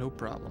to it, no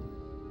problem.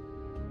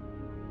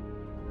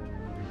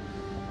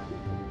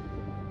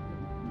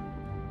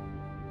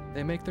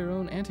 They make their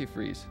own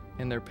antifreeze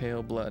in their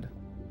pale blood.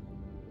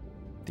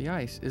 The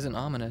ice isn't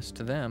ominous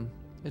to them,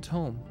 it's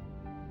home.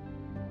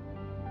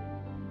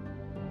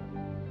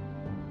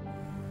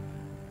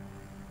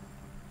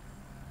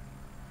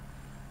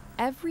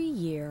 Every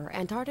year,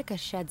 Antarctica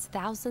sheds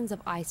thousands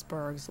of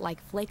icebergs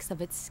like flakes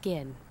of its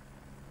skin.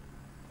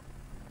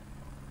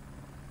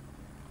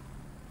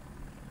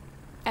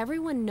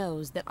 Everyone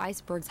knows that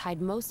icebergs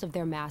hide most of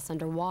their mass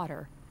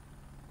underwater,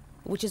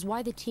 which is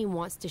why the team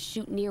wants to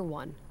shoot near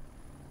one.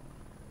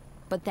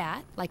 But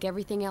that, like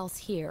everything else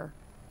here,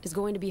 is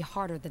going to be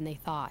harder than they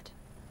thought.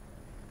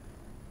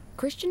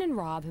 Christian and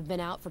Rob have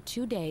been out for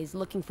 2 days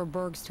looking for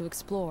bergs to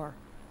explore.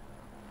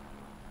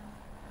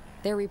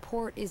 Their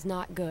report is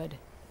not good.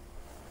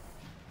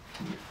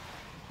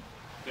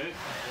 Hey.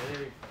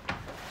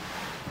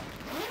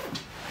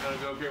 Gotta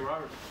go Cape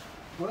Roberts.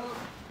 Well,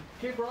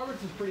 Cape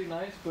Roberts is pretty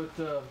nice, but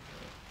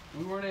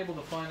we weren't able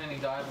to find any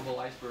diveable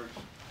icebergs.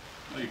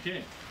 Oh, you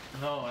can't?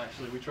 No,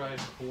 actually, we tried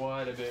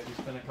quite a bit. We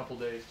spent a couple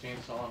days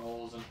chainsawing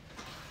holes and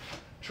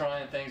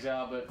trying things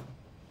out, but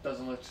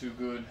doesn't look too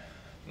good.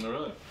 No,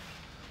 really?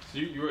 So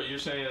you're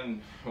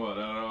saying, what,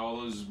 out of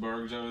all those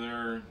bergs over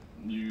there,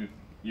 you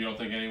don't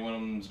think any one of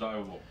them's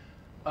diveable?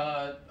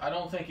 I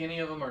don't think any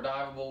of them are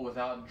diveable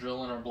without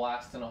drilling or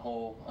blasting a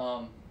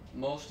hole.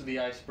 Most of the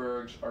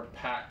icebergs are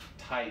packed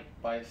tight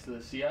by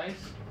the sea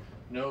ice.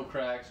 No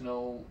cracks,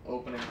 no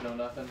openings, no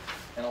nothing.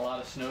 And a lot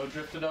of snow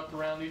drifted up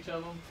around each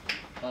of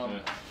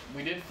them.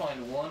 We did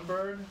find one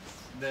berg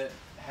that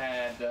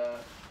had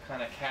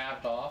kind of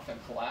calved off and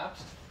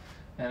collapsed.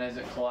 And as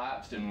it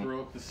collapsed, it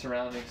broke the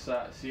surrounding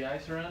sea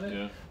ice around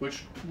it,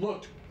 which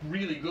looked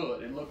really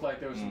good. It looked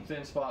like there was some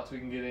thin spots we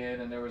can get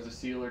in, and there was a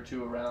seal or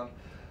two around.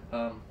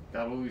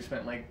 God, we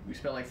spent like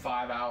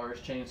 5 hours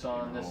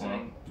chainsawing this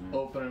thing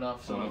open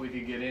enough so that we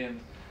could get in.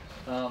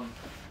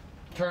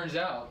 Turns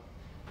out,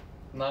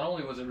 not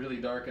only was it really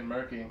dark and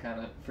murky and kind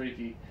of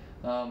freaky,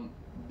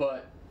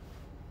 but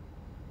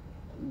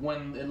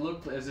when it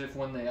looked as if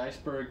when the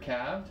iceberg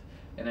calved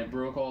and it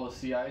broke all the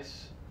sea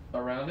ice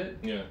around it,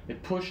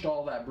 it pushed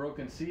all that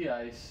broken sea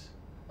ice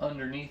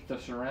underneath the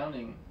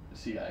surrounding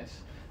sea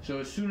ice. So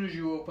as soon as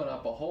you open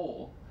up a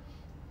hole,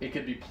 it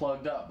could be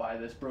plugged up by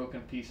this broken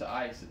piece of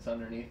ice that's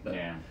underneath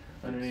the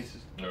underneath.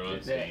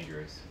 It's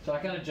dangerous. So I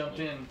kind of jumped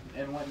in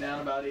and went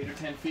down about 8 or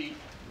 10 feet,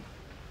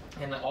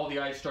 and all the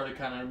ice started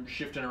kind of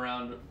shifting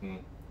around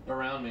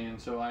around me, and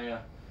so I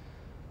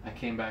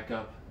came back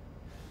up.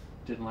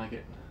 Didn't like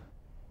it.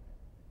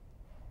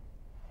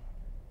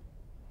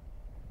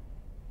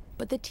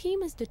 But the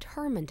team is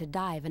determined to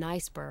dive an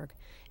iceberg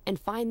and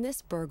find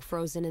this berg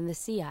frozen in the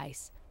sea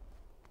ice.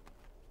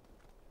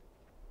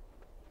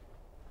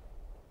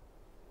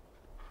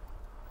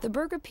 The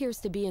berg appears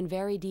to be in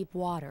very deep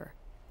water,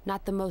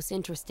 not the most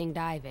interesting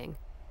diving.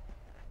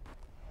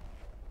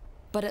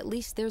 But at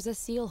least there's a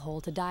seal hole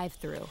to dive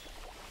through,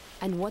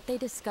 and what they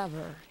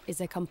discover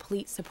is a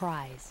complete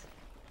surprise.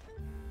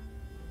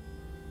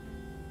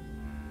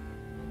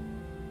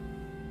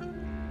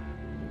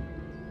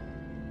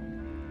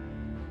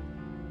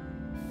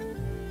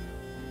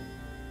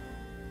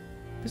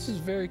 This is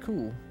very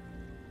cool.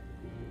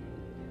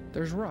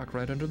 There's rock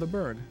right under the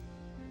berg.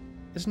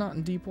 It's not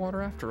in deep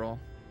water after all.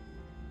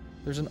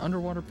 There's an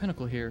underwater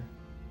pinnacle here,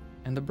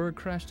 and the berg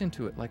crashed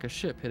into it like a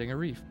ship hitting a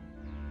reef.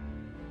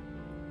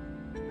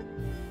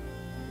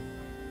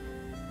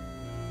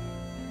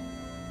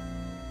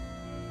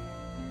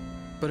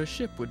 But a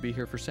ship would be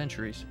here for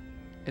centuries.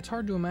 It's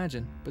hard to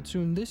imagine, but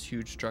soon this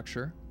huge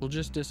structure will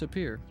just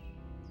disappear.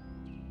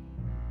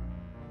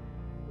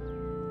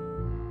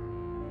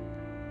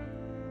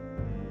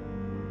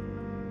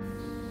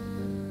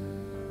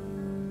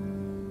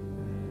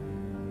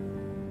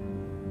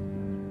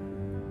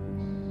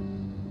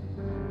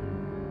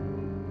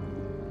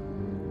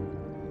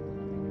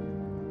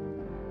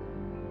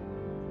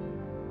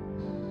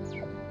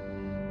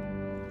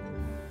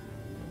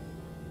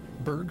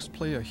 Bergs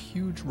play a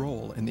huge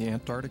role in the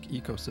Antarctic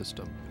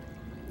ecosystem.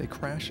 They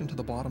crash into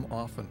the bottom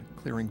often,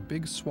 clearing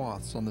big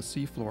swaths on the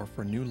seafloor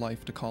for new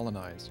life to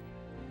colonize.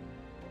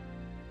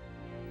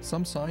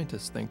 Some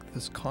scientists think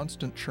this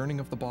constant churning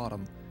of the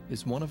bottom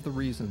is one of the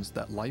reasons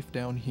that life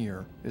down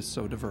here is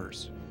so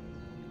diverse.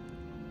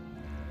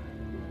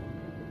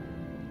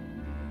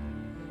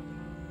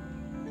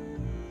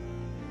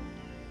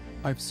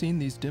 I've seen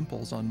these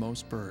dimples on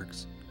most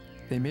bergs.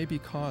 They may be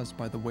caused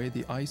by the way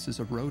the ice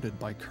is eroded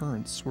by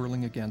currents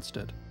swirling against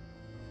it.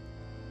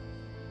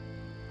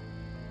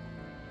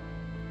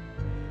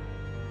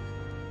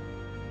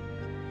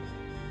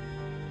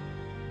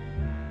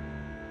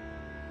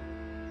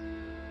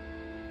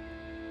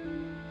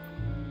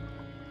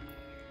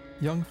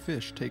 Young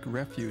fish take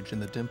refuge in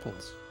the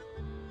dimples.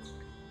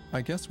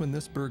 I guess when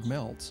this berg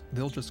melts,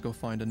 they'll just go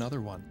find another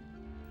one.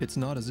 It's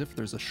not as if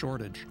there's a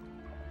shortage.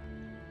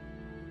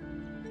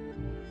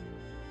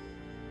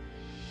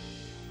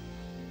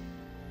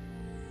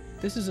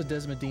 This is a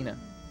desmodina,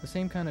 the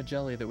same kind of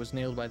jelly that was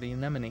nailed by the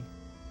anemone.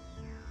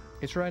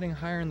 It's riding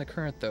higher in the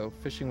current though,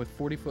 fishing with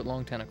 40-foot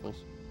long tentacles.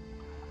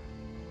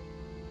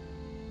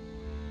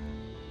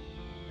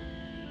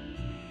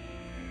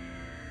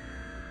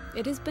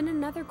 It has been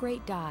another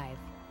great dive,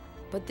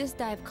 but this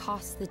dive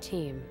costs the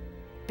team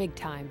big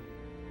time.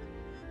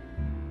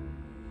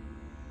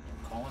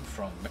 I'm calling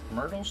from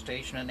McMurdo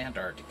Station in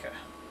Antarctica.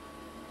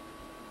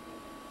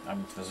 I'm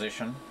a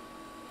physician,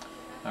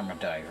 I'm a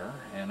diver,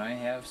 and I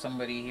have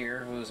somebody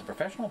here who's a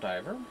professional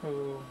diver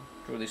who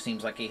truly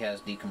seems like he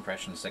has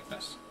decompression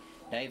sickness.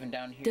 Diving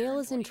down here. Dale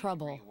is in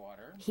trouble.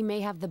 He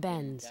may have the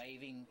bends.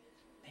 Diving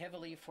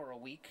heavily for a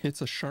week.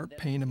 It's a sharp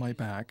pain in my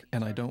back,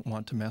 and I don't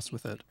want to mess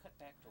with it.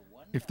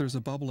 If there's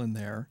a bubble in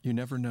there, you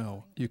never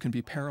know. You can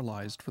be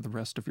paralyzed for the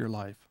rest of your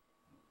life.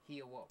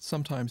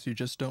 Sometimes you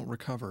just don't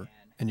recover,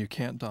 and you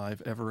can't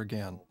dive ever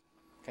again.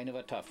 Kind of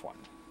a tough one.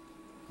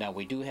 Now,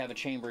 we do have a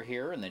chamber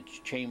here, and the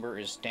chamber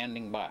is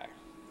standing by.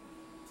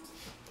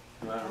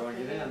 Might as well get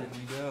in. Here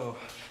we go.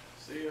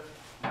 See ya.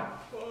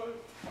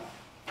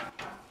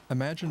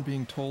 Imagine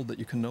being told that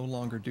you can no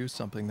longer do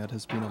something that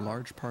has been a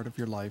large part of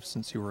your life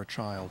since you were a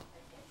child.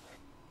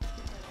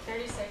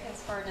 30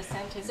 seconds for a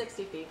descent to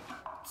 60 feet.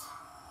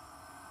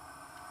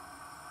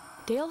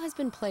 Dale has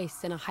been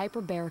placed in a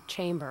hyperbaric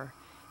chamber,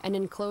 an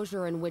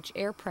enclosure in which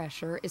air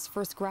pressure is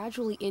first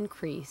gradually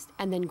increased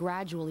and then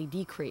gradually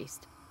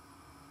decreased.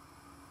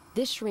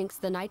 This shrinks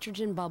the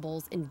nitrogen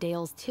bubbles in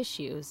Dale's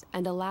tissues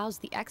and allows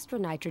the extra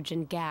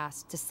nitrogen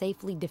gas to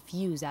safely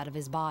diffuse out of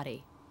his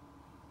body.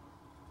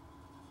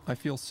 I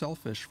feel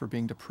selfish for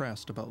being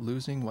depressed about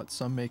losing what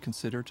some may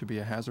consider to be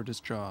a hazardous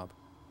job.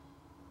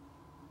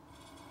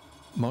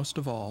 Most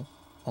of all,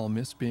 I'll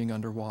miss being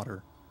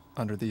underwater,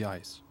 under the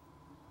ice.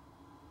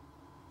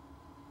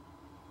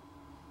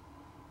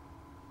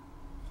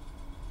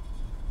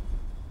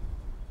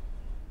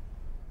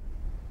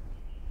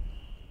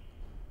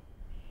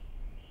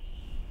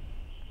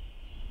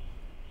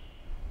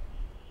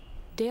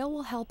 Dale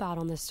will help out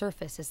on the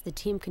surface as the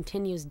team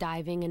continues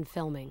diving and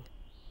filming.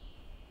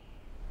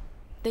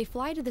 They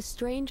fly to the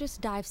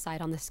strangest dive site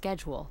on the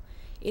schedule.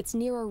 It's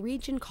near a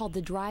region called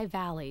the Dry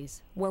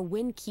Valleys, where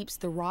wind keeps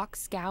the rock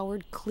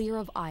scoured clear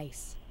of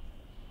ice.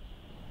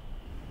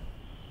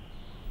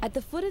 At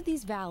the foot of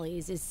these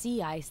valleys is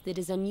sea ice that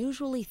is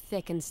unusually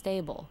thick and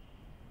stable.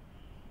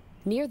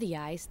 Near the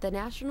ice, the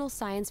National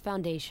Science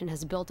Foundation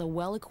has built a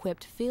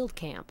well-equipped field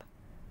camp.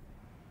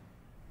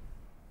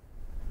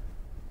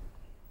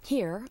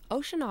 Here,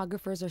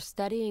 oceanographers are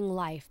studying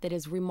life that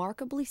is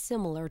remarkably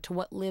similar to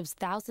what lives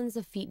thousands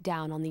of feet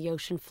down on the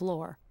ocean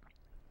floor,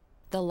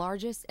 the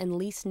largest and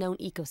least known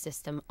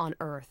ecosystem on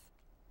Earth.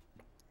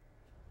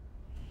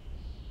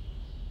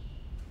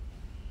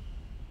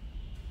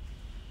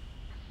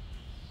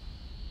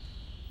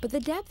 But the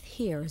depth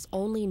here is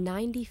only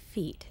 90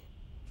 feet.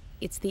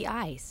 It's the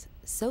ice,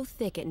 so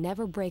thick it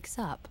never breaks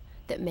up,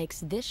 that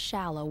makes this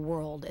shallow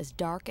world as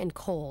dark and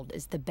cold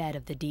as the bed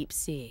of the deep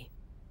sea.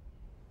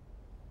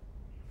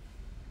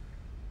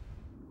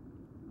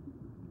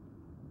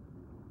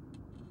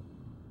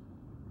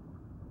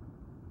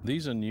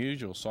 These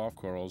unusual soft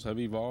corals have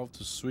evolved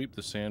to sweep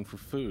the sand for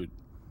food,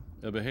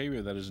 a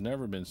behavior that has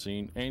never been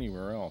seen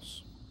anywhere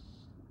else.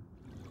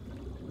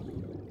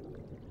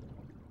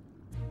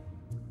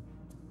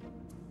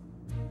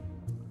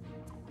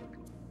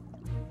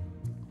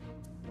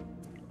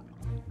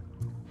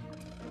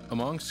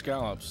 Among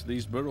scallops,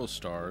 these brittle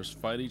stars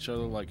fight each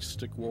other like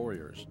stick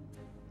warriors.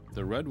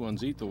 The red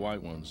ones eat the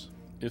white ones,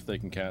 if they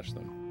can catch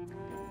them.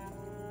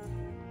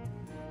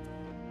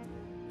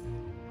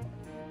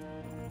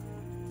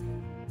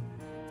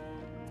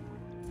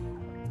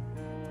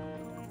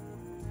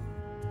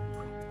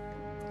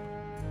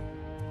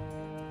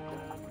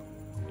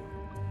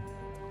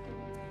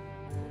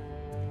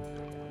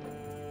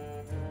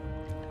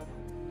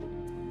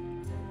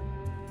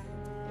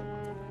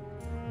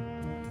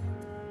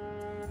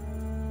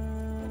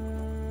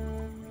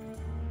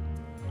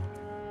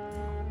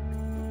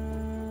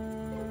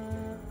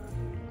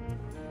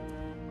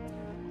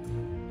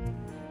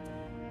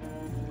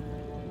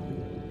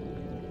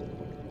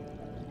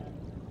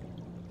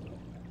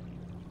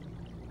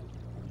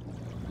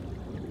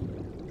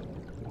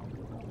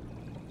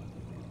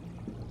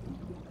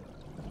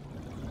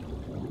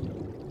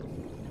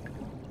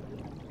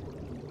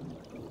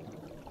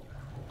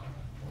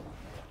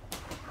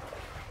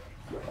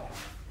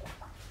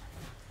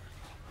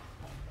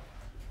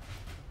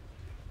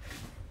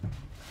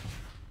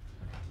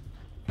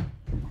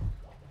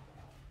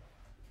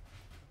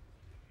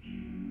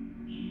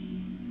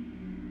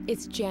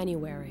 It's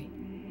January.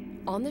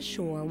 On the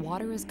shore,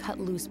 water is cut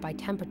loose by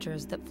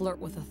temperatures that flirt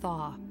with a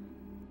thaw.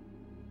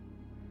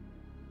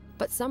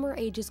 But summer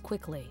ages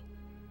quickly.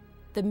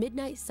 The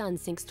midnight sun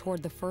sinks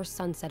toward the first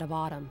sunset of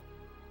autumn,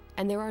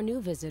 and there are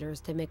new visitors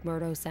to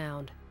McMurdo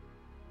Sound.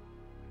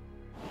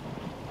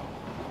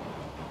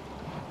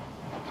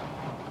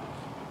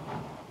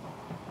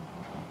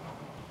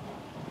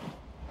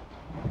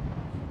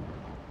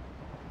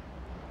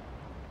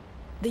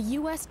 The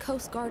U.S.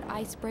 Coast Guard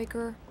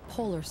icebreaker,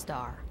 Polar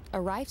Star,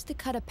 arrives to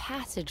cut a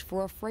passage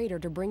for a freighter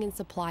to bring in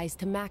supplies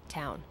to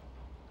Mactown.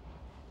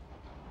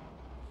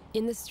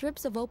 In the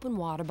strips of open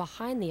water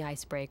behind the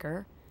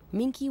icebreaker,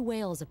 minke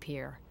whales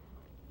appear.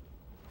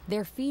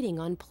 They're feeding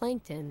on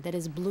plankton that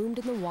has bloomed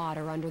in the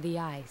water under the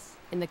ice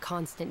in the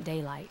constant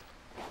daylight.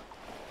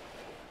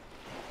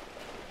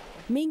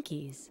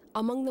 Minkies,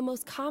 among the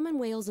most common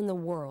whales in the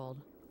world,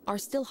 are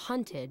still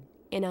hunted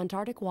in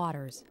Antarctic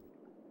waters.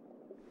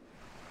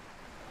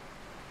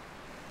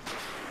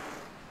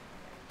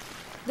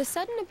 The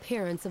sudden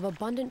appearance of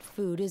abundant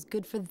food is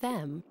good for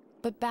them,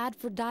 but bad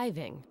for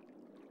diving.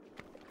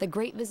 The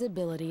great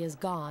visibility is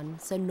gone,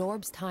 so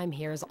Norb's time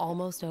here is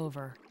almost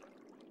over.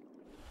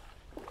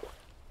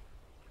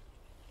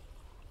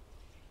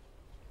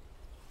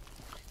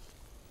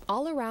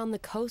 All around the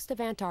coast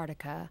of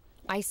Antarctica,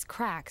 ice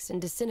cracks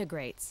and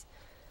disintegrates.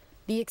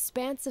 The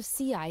expanse of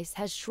sea ice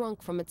has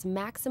shrunk from its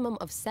maximum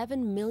of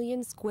 7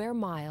 million square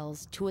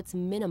miles to its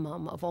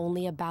minimum of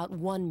only about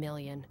 1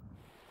 million.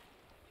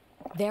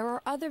 There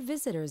are other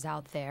visitors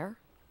out there,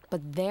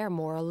 but they're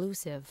more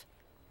elusive.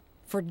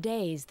 For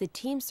days, the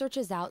team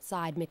searches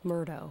outside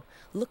McMurdo,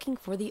 looking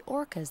for the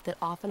orcas that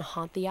often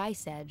haunt the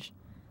ice edge.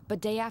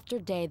 But day after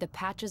day, the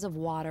patches of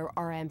water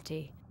are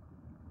empty.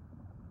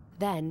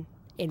 Then,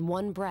 in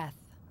one breath,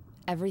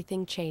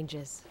 everything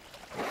changes.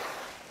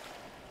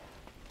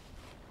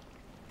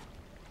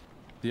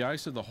 The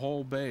ice of the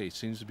whole bay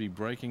seems to be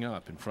breaking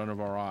up in front of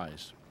our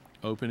eyes,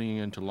 opening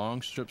into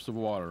long strips of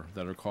water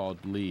that are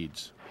called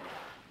leads.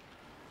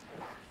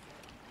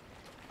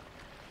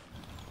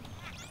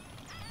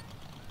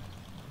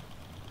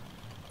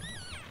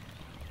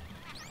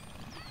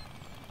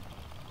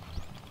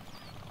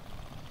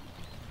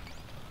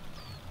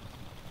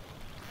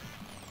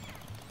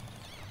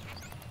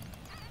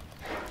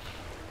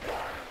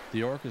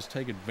 The orcas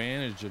take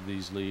advantage of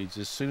these leads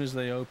as soon as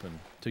they open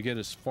to get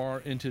as far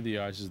into the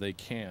ice as they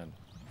can.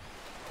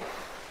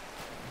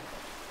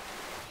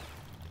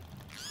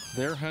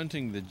 They're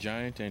hunting the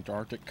giant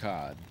Antarctic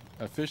cod,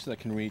 a fish that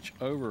can reach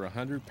over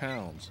 100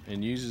 pounds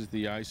and uses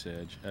the ice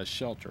edge as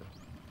shelter.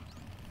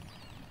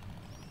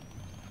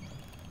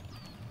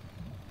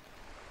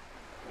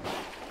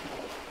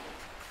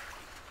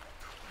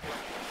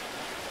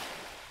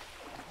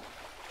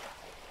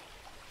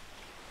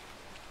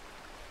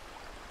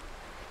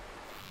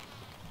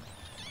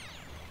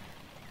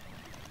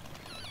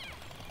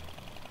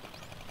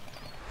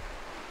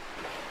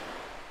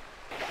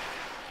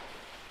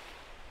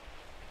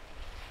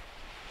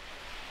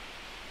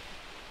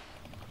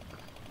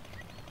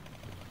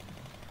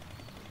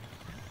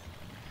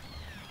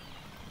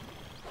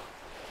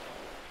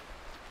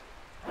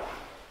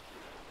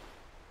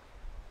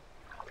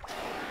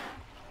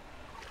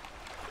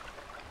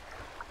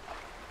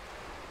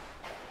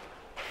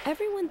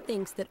 Everyone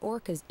thinks that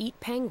orcas eat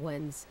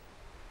penguins.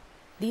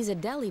 These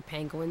Adelie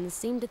penguins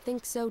seem to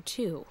think so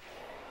too.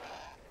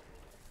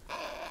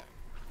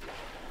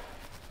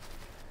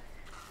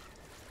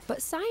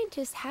 But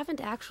scientists haven't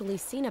actually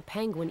seen a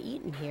penguin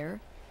eaten here,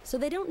 so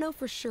they don't know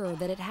for sure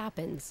that it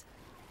happens.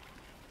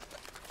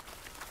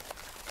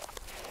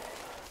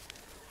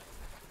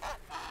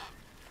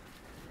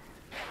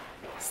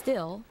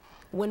 Still,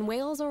 when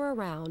whales are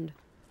around,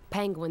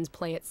 penguins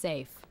play it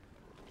safe.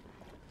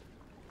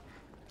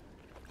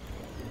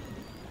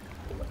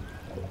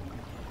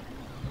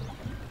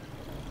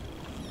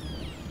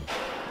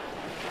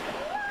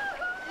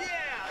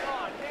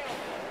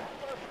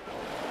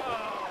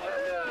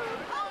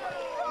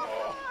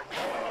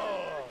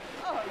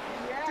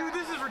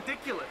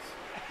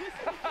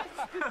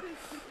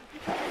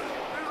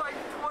 There's like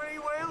 20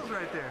 whales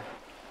right there.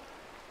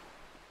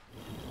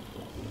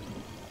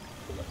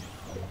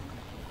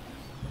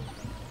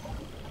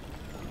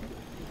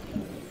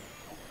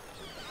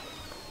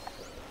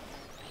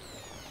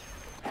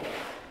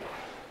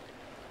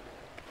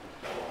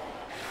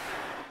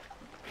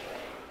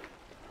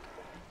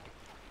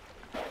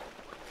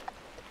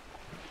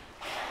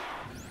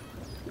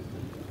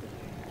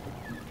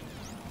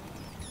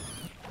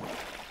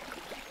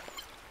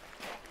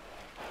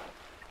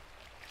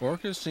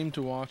 Orcas seem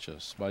to watch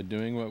us by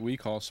doing what we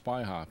call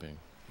spy hopping,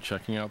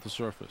 checking out the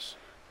surface.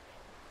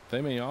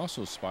 They may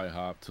also spy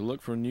hop to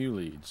look for new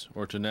leads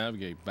or to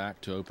navigate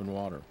back to open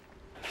water.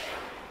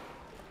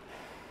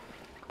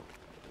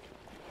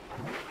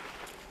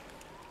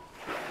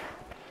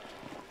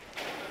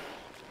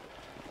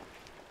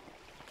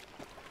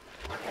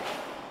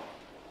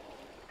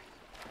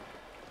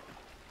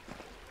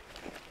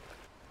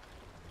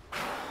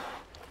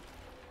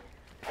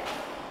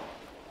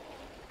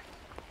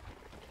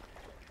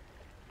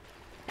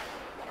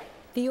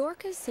 The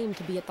orcas seem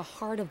to be at the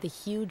heart of the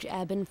huge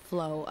ebb and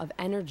flow of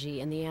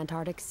energy in the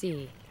Antarctic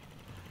Sea,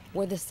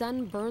 where the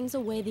sun burns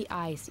away the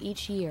ice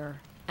each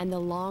year and the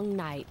long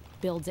night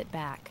builds it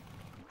back.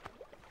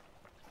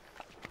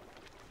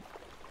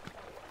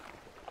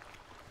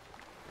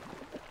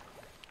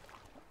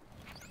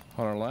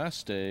 On our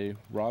last day,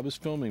 Rob is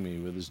filming me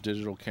with his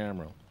digital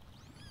camera.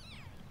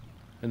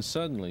 And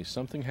suddenly,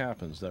 something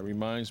happens that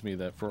reminds me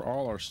that for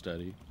all our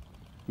study,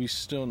 we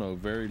still know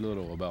very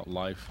little about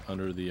life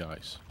under the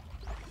ice.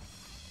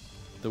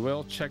 The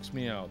whale checks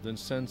me out, then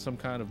sends some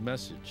kind of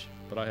message,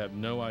 but I have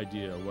no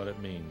idea what it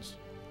means.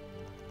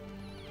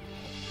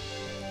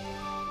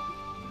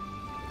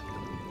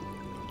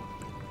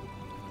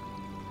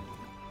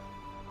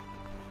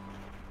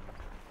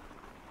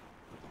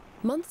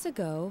 Months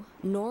ago,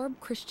 Norb,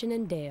 Christian,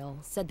 and Dale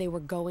said they were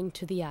going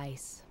to the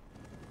ice.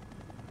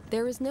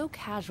 There is no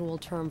casual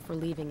term for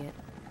leaving it.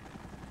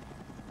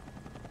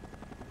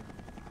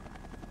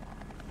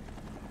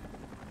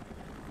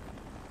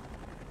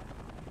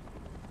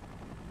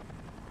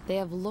 They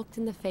have looked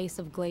in the face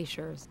of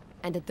glaciers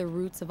and at the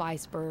roots of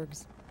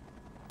icebergs.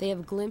 They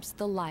have glimpsed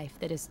the life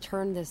that has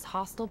turned this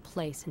hostile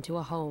place into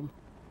a home.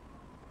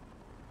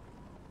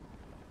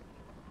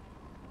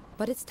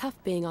 But it's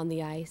tough being on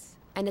the ice,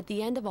 and at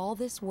the end of all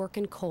this work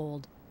and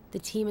cold, the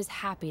team is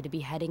happy to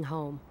be heading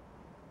home.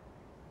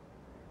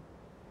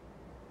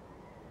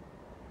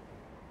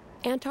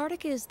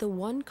 Antarctica is the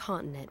one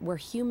continent where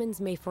humans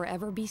may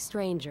forever be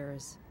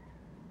strangers.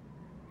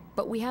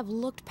 But we have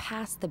looked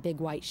past the big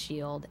white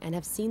shield and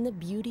have seen the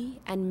beauty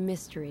and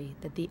mystery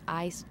that the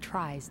ice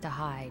tries to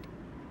hide.